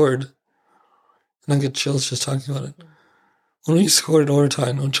scored, and I get chills just talking about it, when we scored in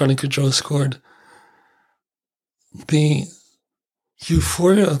overtime, when Johnny Gaudreau scored, the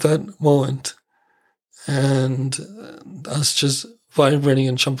euphoria of that moment and us just vibrating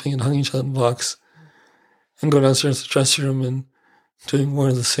and jumping and hugging each other in the box and going downstairs to the dressing room and doing more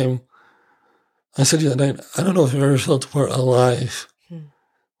of the same. I said to you that night, I don't know if I've ever felt more alive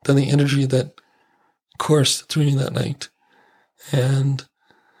than the energy that coursed through me that night. And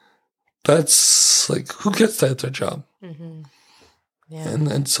that's like, who gets that at their job? Mm-hmm. Yeah.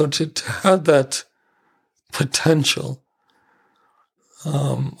 And so to have that potential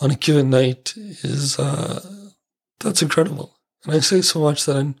on a given night is, that's incredible. And I say so much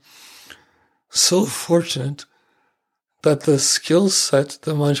that I'm so fortunate that the skill set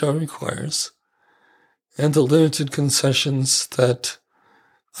that my job requires and the limited concessions that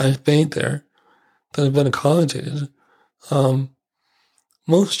I've made there, that have been accommodated,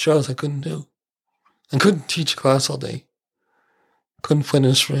 most jobs I couldn't do. I couldn't teach a class all day. Couldn't play an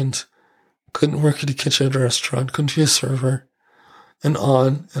instrument. Couldn't work at a kitchen at a restaurant. Couldn't be a server. And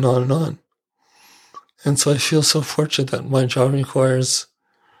on and on and on. And so I feel so fortunate that my job requires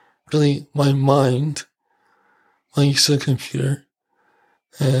really my mind, my use of the computer,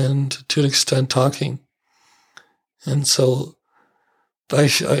 and to an extent talking. And so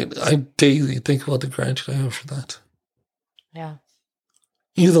I daily think about the gratitude I have for that. Yeah.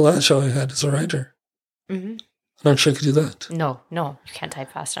 Even the last job I had as a writer. Mm-hmm. I'm not sure I could do that. No, you can't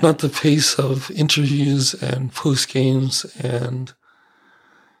type fast enough. Not the pace of interviews and post games and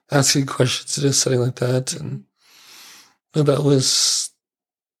asking questions in a setting like that. And that was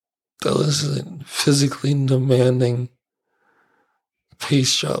a physically demanding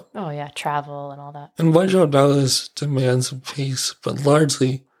pace job. Oh, yeah, travel and all that. And my job now is demands of pace, but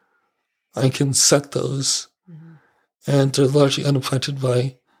largely I can set those, and they're largely unaffected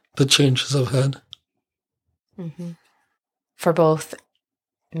by the changes I've had. For both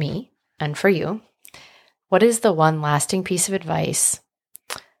me and for you, what is the one lasting piece of advice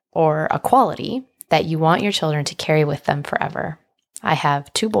or a quality that you want your children to carry with them forever? I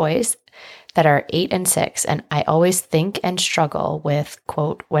have 2 boys that are 8 and 6, and I always think and struggle with,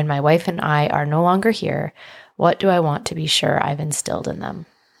 quote, when my wife and I are no longer here, what do I want to be sure I've instilled in them?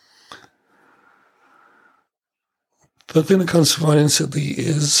 The thing that comes to mind instantly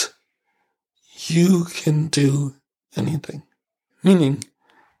is you can do anything. Meaning,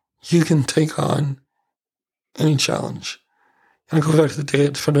 you can take on any challenge. And I go back to the day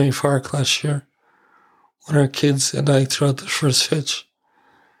at Fenway Park last year when our kids and I threw out the first pitch,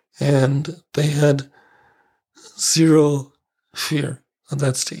 and they had zero fear at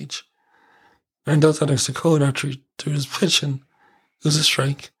that stage. And I knelt down next to Cohen after he threw his pitch, and it was a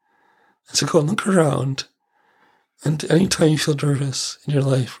strike. I said, Cohen, look around. And anytime you feel nervous in your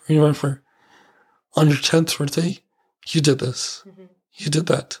life, remember, on your 10th birthday, you did this. You did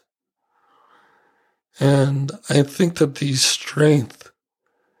that. And I think that the strength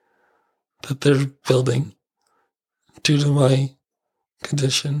that they're building due to my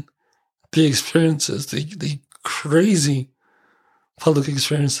condition, the experiences, the crazy public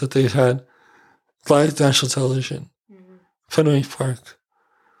experience that they've had, live national television, Fenway Park,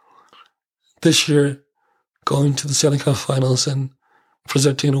 this year going to the Stanley Cup Finals and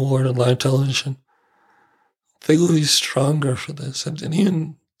presenting an award on live television, they will be stronger for this. And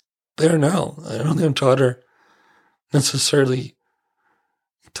even there now, I don't think our daughter necessarily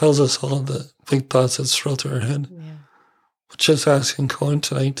tells us all the big thoughts that swirl through her head. Yeah. But just asking Cohen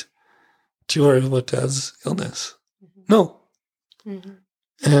tonight, do you worry about Dad's illness? No.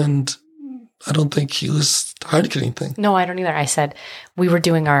 And I don't think he was hiding anything. No, I don't either. I said, we were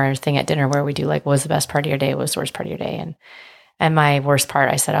doing our thing at dinner where we do like, what was the best part of your day? What was the worst part of your day? And my worst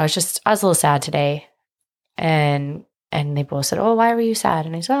part, I said, I was a little sad today. And they both said, oh, why were you sad?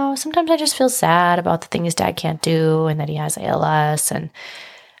 And I said, oh, sometimes I just feel sad about the things Dad can't do and that he has ALS. And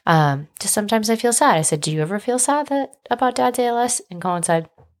just sometimes I feel sad. I said, do you ever feel sad about Dad's ALS? And Colin said,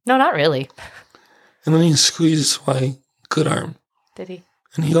 no, not really. And then he squeezed my good arm. Did he?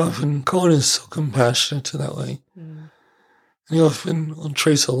 And Colin is so compassionate to that way. And he often will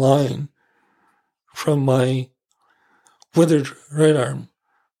trace a line from my withered right arm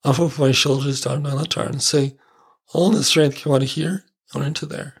off of my shoulders down my left arm and say, all the strength you want to hear, going into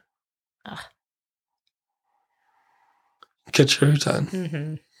there. Get your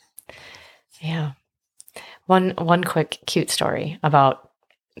done. Yeah. One quick cute story about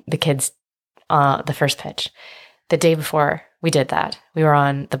the kids, the first pitch. The day before we did that, we were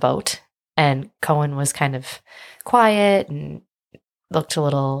on the boat and Cohen was kind of quiet and looked a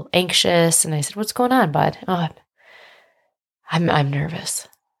little anxious. And I said, what's going on, bud? Oh, I'm nervous.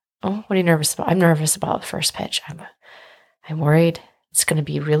 Oh, what are you nervous about? I'm nervous about the first pitch. I'm worried it's going to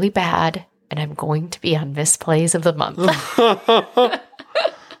be really bad and I'm going to be on Missed Plays of the Month.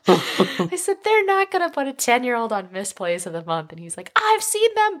 I said, they're not going to put a 10-year-old on Missed Plays of the Month. And he's like, I've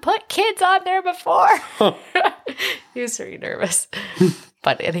seen them put kids on there before. He was very nervous.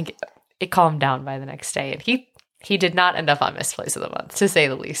 But I think it calmed down by the next day. And he did not end up on Missed Plays of the Month, to say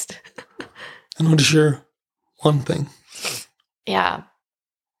the least. I want to share one thing. Yeah.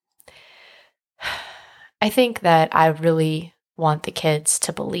 I think that I really want the kids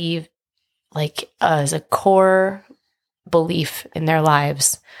to believe, like, as a core belief in their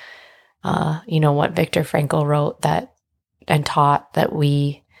lives, what Viktor Frankl wrote that and taught, that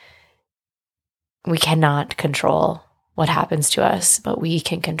we cannot control what happens to us, but we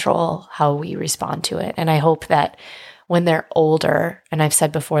can control how we respond to it. And I hope that when they're older, and I've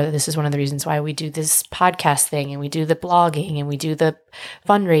said before that this is one of the reasons why we do this podcast thing and we do the blogging and we do the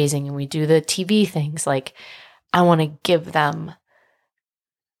fundraising and we do the TV things, like, I want to give them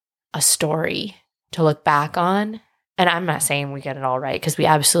a story to look back on. And I'm not saying we get it all right, because we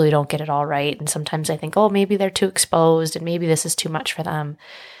absolutely don't get it all right. And sometimes I think, oh, maybe they're too exposed and maybe this is too much for them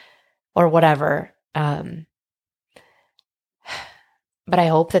or whatever. But I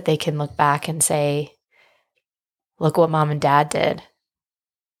hope that they can look back and say, look what Mom and Dad did.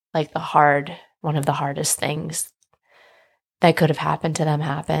 Like, one of the hardest things that could have happened to them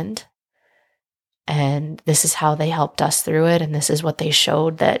happened. And this is how they helped us through it. And this is what they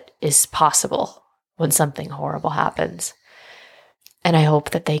showed that is possible when something horrible happens. And I hope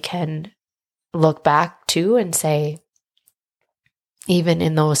that they can look back too and say, even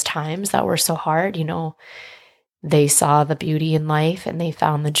in those times that were so hard, they saw the beauty in life and they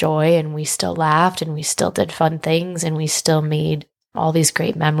found the joy, and we still laughed and we still did fun things and we still made all these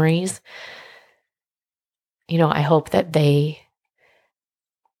great memories. I hope that they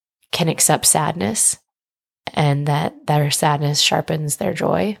can accept sadness and that their sadness sharpens their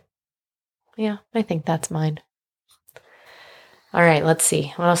joy. Yeah, I think that's mine. All right, let's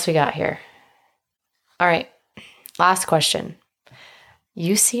see. What else we got here? All right, last question.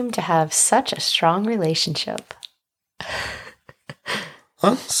 You seem to have such a strong relationship.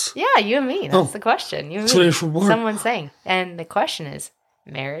 Us? Yeah, you and me. That's the question. You and me. For more. Someone's saying. And the question is,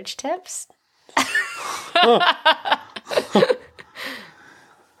 marriage tips?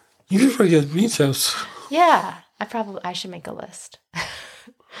 You can forget me tips. Yeah, I should make a list.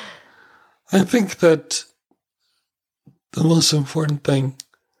 I think that the most important thing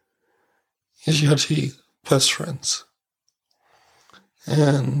is you have to be best friends.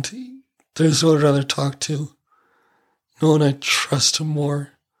 And there's no one I'd rather talk to, no one I trust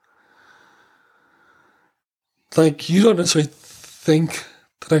more. Like, you don't necessarily think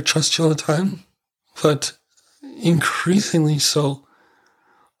that I trust you all the time, but increasingly so.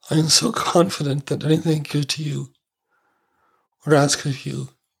 I'm so confident that anything I give to you or ask of you,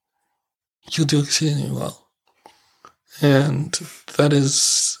 you'll do exceedingly well. And that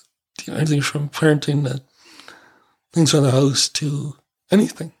is anything from parenting to things around the house to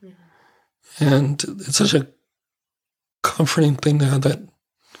anything. Mm-hmm. And it's such a comforting thing to have that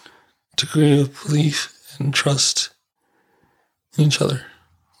degree of belief and trust in each other.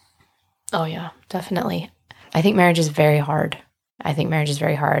 Oh, yeah, definitely. I think marriage is very hard.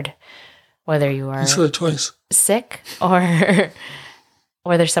 Whether you are sick or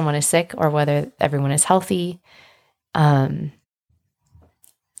whether someone is sick or whether everyone is healthy. And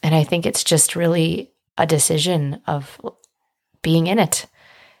I think it's just really a decision of being in it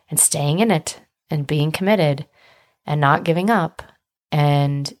and staying in it and being committed and not giving up.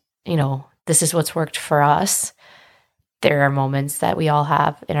 And, this is what's worked for us. There are moments that we all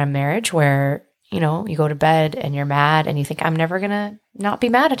have in our marriage where, you go to bed and you're mad and you think, I'm never going to not be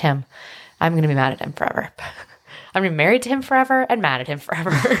mad at him. I'm going to be mad at him forever. I'm going to be married to him forever and mad at him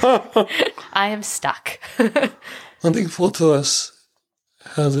forever. I am stuck. I think both of us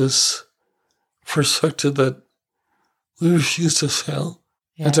have this perspective that we refuse to fail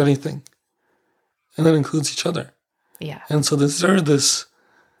at anything. And that includes each other. Yeah. And so there's this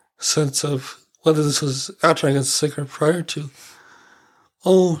sense of, whether this was after I got sick or prior to,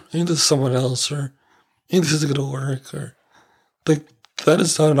 maybe this is someone else, or maybe this isn't going to work, or that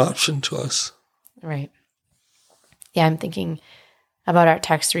is not an option to us. Right. Yeah, I'm thinking about our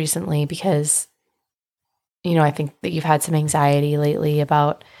text recently because, I think that you've had some anxiety lately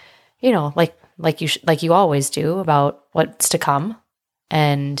about, like you always do, about what's to come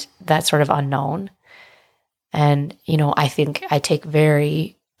and that sort of unknown. And, I think I take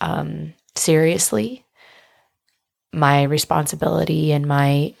very seriously my responsibility and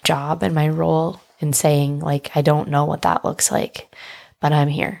my job and my role in saying, I don't know what that looks like, but I'm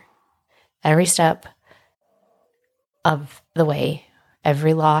here. Every step of the way,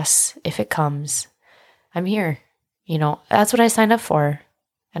 every loss, if it comes, I'm here. That's what I signed up for.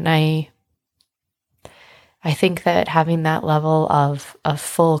 And I think that having that level of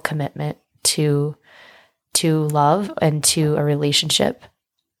full commitment to love and to a relationship,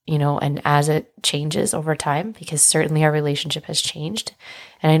 and as it changes over time, because certainly our relationship has changed.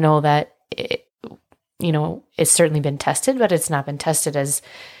 And I know that it's certainly been tested, but it's not been tested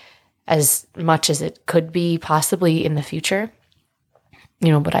as much as it could be possibly in the future.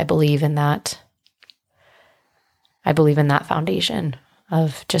 But I believe in that. I believe in that foundation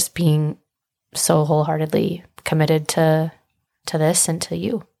of just being so wholeheartedly committed to this and to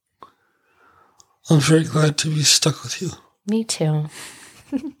you. I'm very glad to be stuck with you. Me too.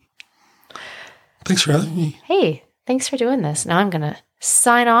 Thanks for having me. Hey, thanks for doing this. Now I'm going to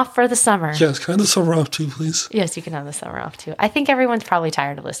sign off for the summer. Yes, can I have the summer off too, please? Yes, you can have the summer off too. I think everyone's probably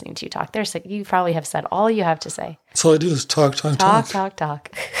tired of listening to you talk. You probably have said all you have to say. That's all I do is talk.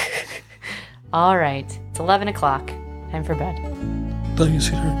 Talk. All right. It's 11 o'clock. Time for bed. Love you,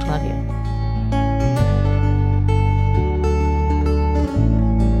 sweetheart. Love you.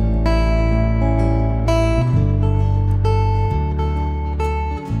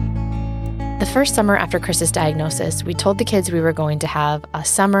 The first summer after Chris's diagnosis, we told the kids we were going to have a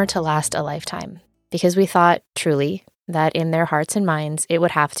summer to last a lifetime, because we thought, truly, that in their hearts and minds, it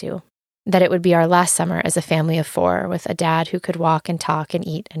would have to. That it would be our last summer as a family of 4 with a dad who could walk and talk and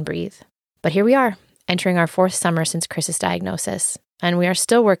eat and breathe. But here we are, entering our 4th summer since Chris's diagnosis, and we are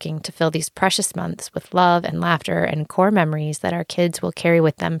still working to fill these precious months with love and laughter and core memories that our kids will carry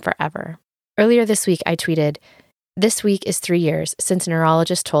with them forever. Earlier this week, I tweeted, "This week is 3 years since a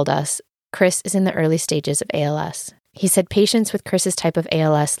neurologist told us Chris is in the early stages of ALS. He said patients with Chris's type of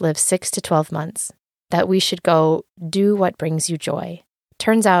ALS live 6 to 12 months, that we should go do what brings you joy.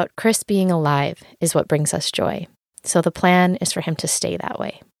 Turns out Chris being alive is what brings us joy. So the plan is for him to stay that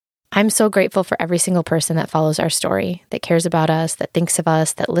way." I'm so grateful for every single person that follows our story, that cares about us, that thinks of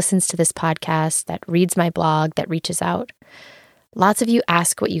us, that listens to this podcast, that reads my blog, that reaches out. Lots of you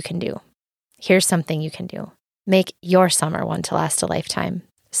ask what you can do. Here's something you can do. Make your summer one to last a lifetime.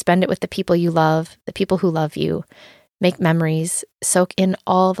 Spend it with the people you love, the people who love you. Make memories. Soak in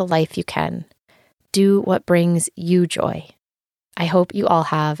all the life you can. Do what brings you joy. I hope you all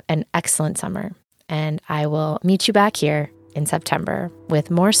have an excellent summer, and I will meet you back here in September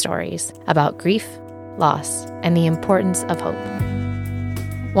with more stories about grief, loss, and the importance of hope.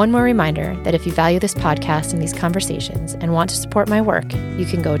 One more reminder that if you value this podcast and these conversations and want to support my work, you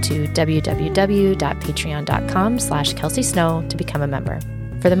can go to www.patreon.com/Kelsie Snow to become a member.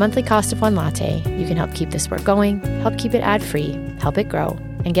 For the monthly cost of one latte, you can help keep this work going, help keep it ad-free, help it grow,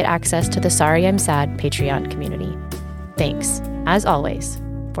 and get access to the Sorry I'm Sad Patreon community. Thanks, as always,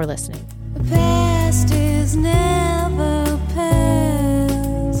 for listening. The past is never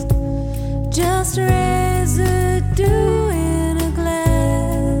past, just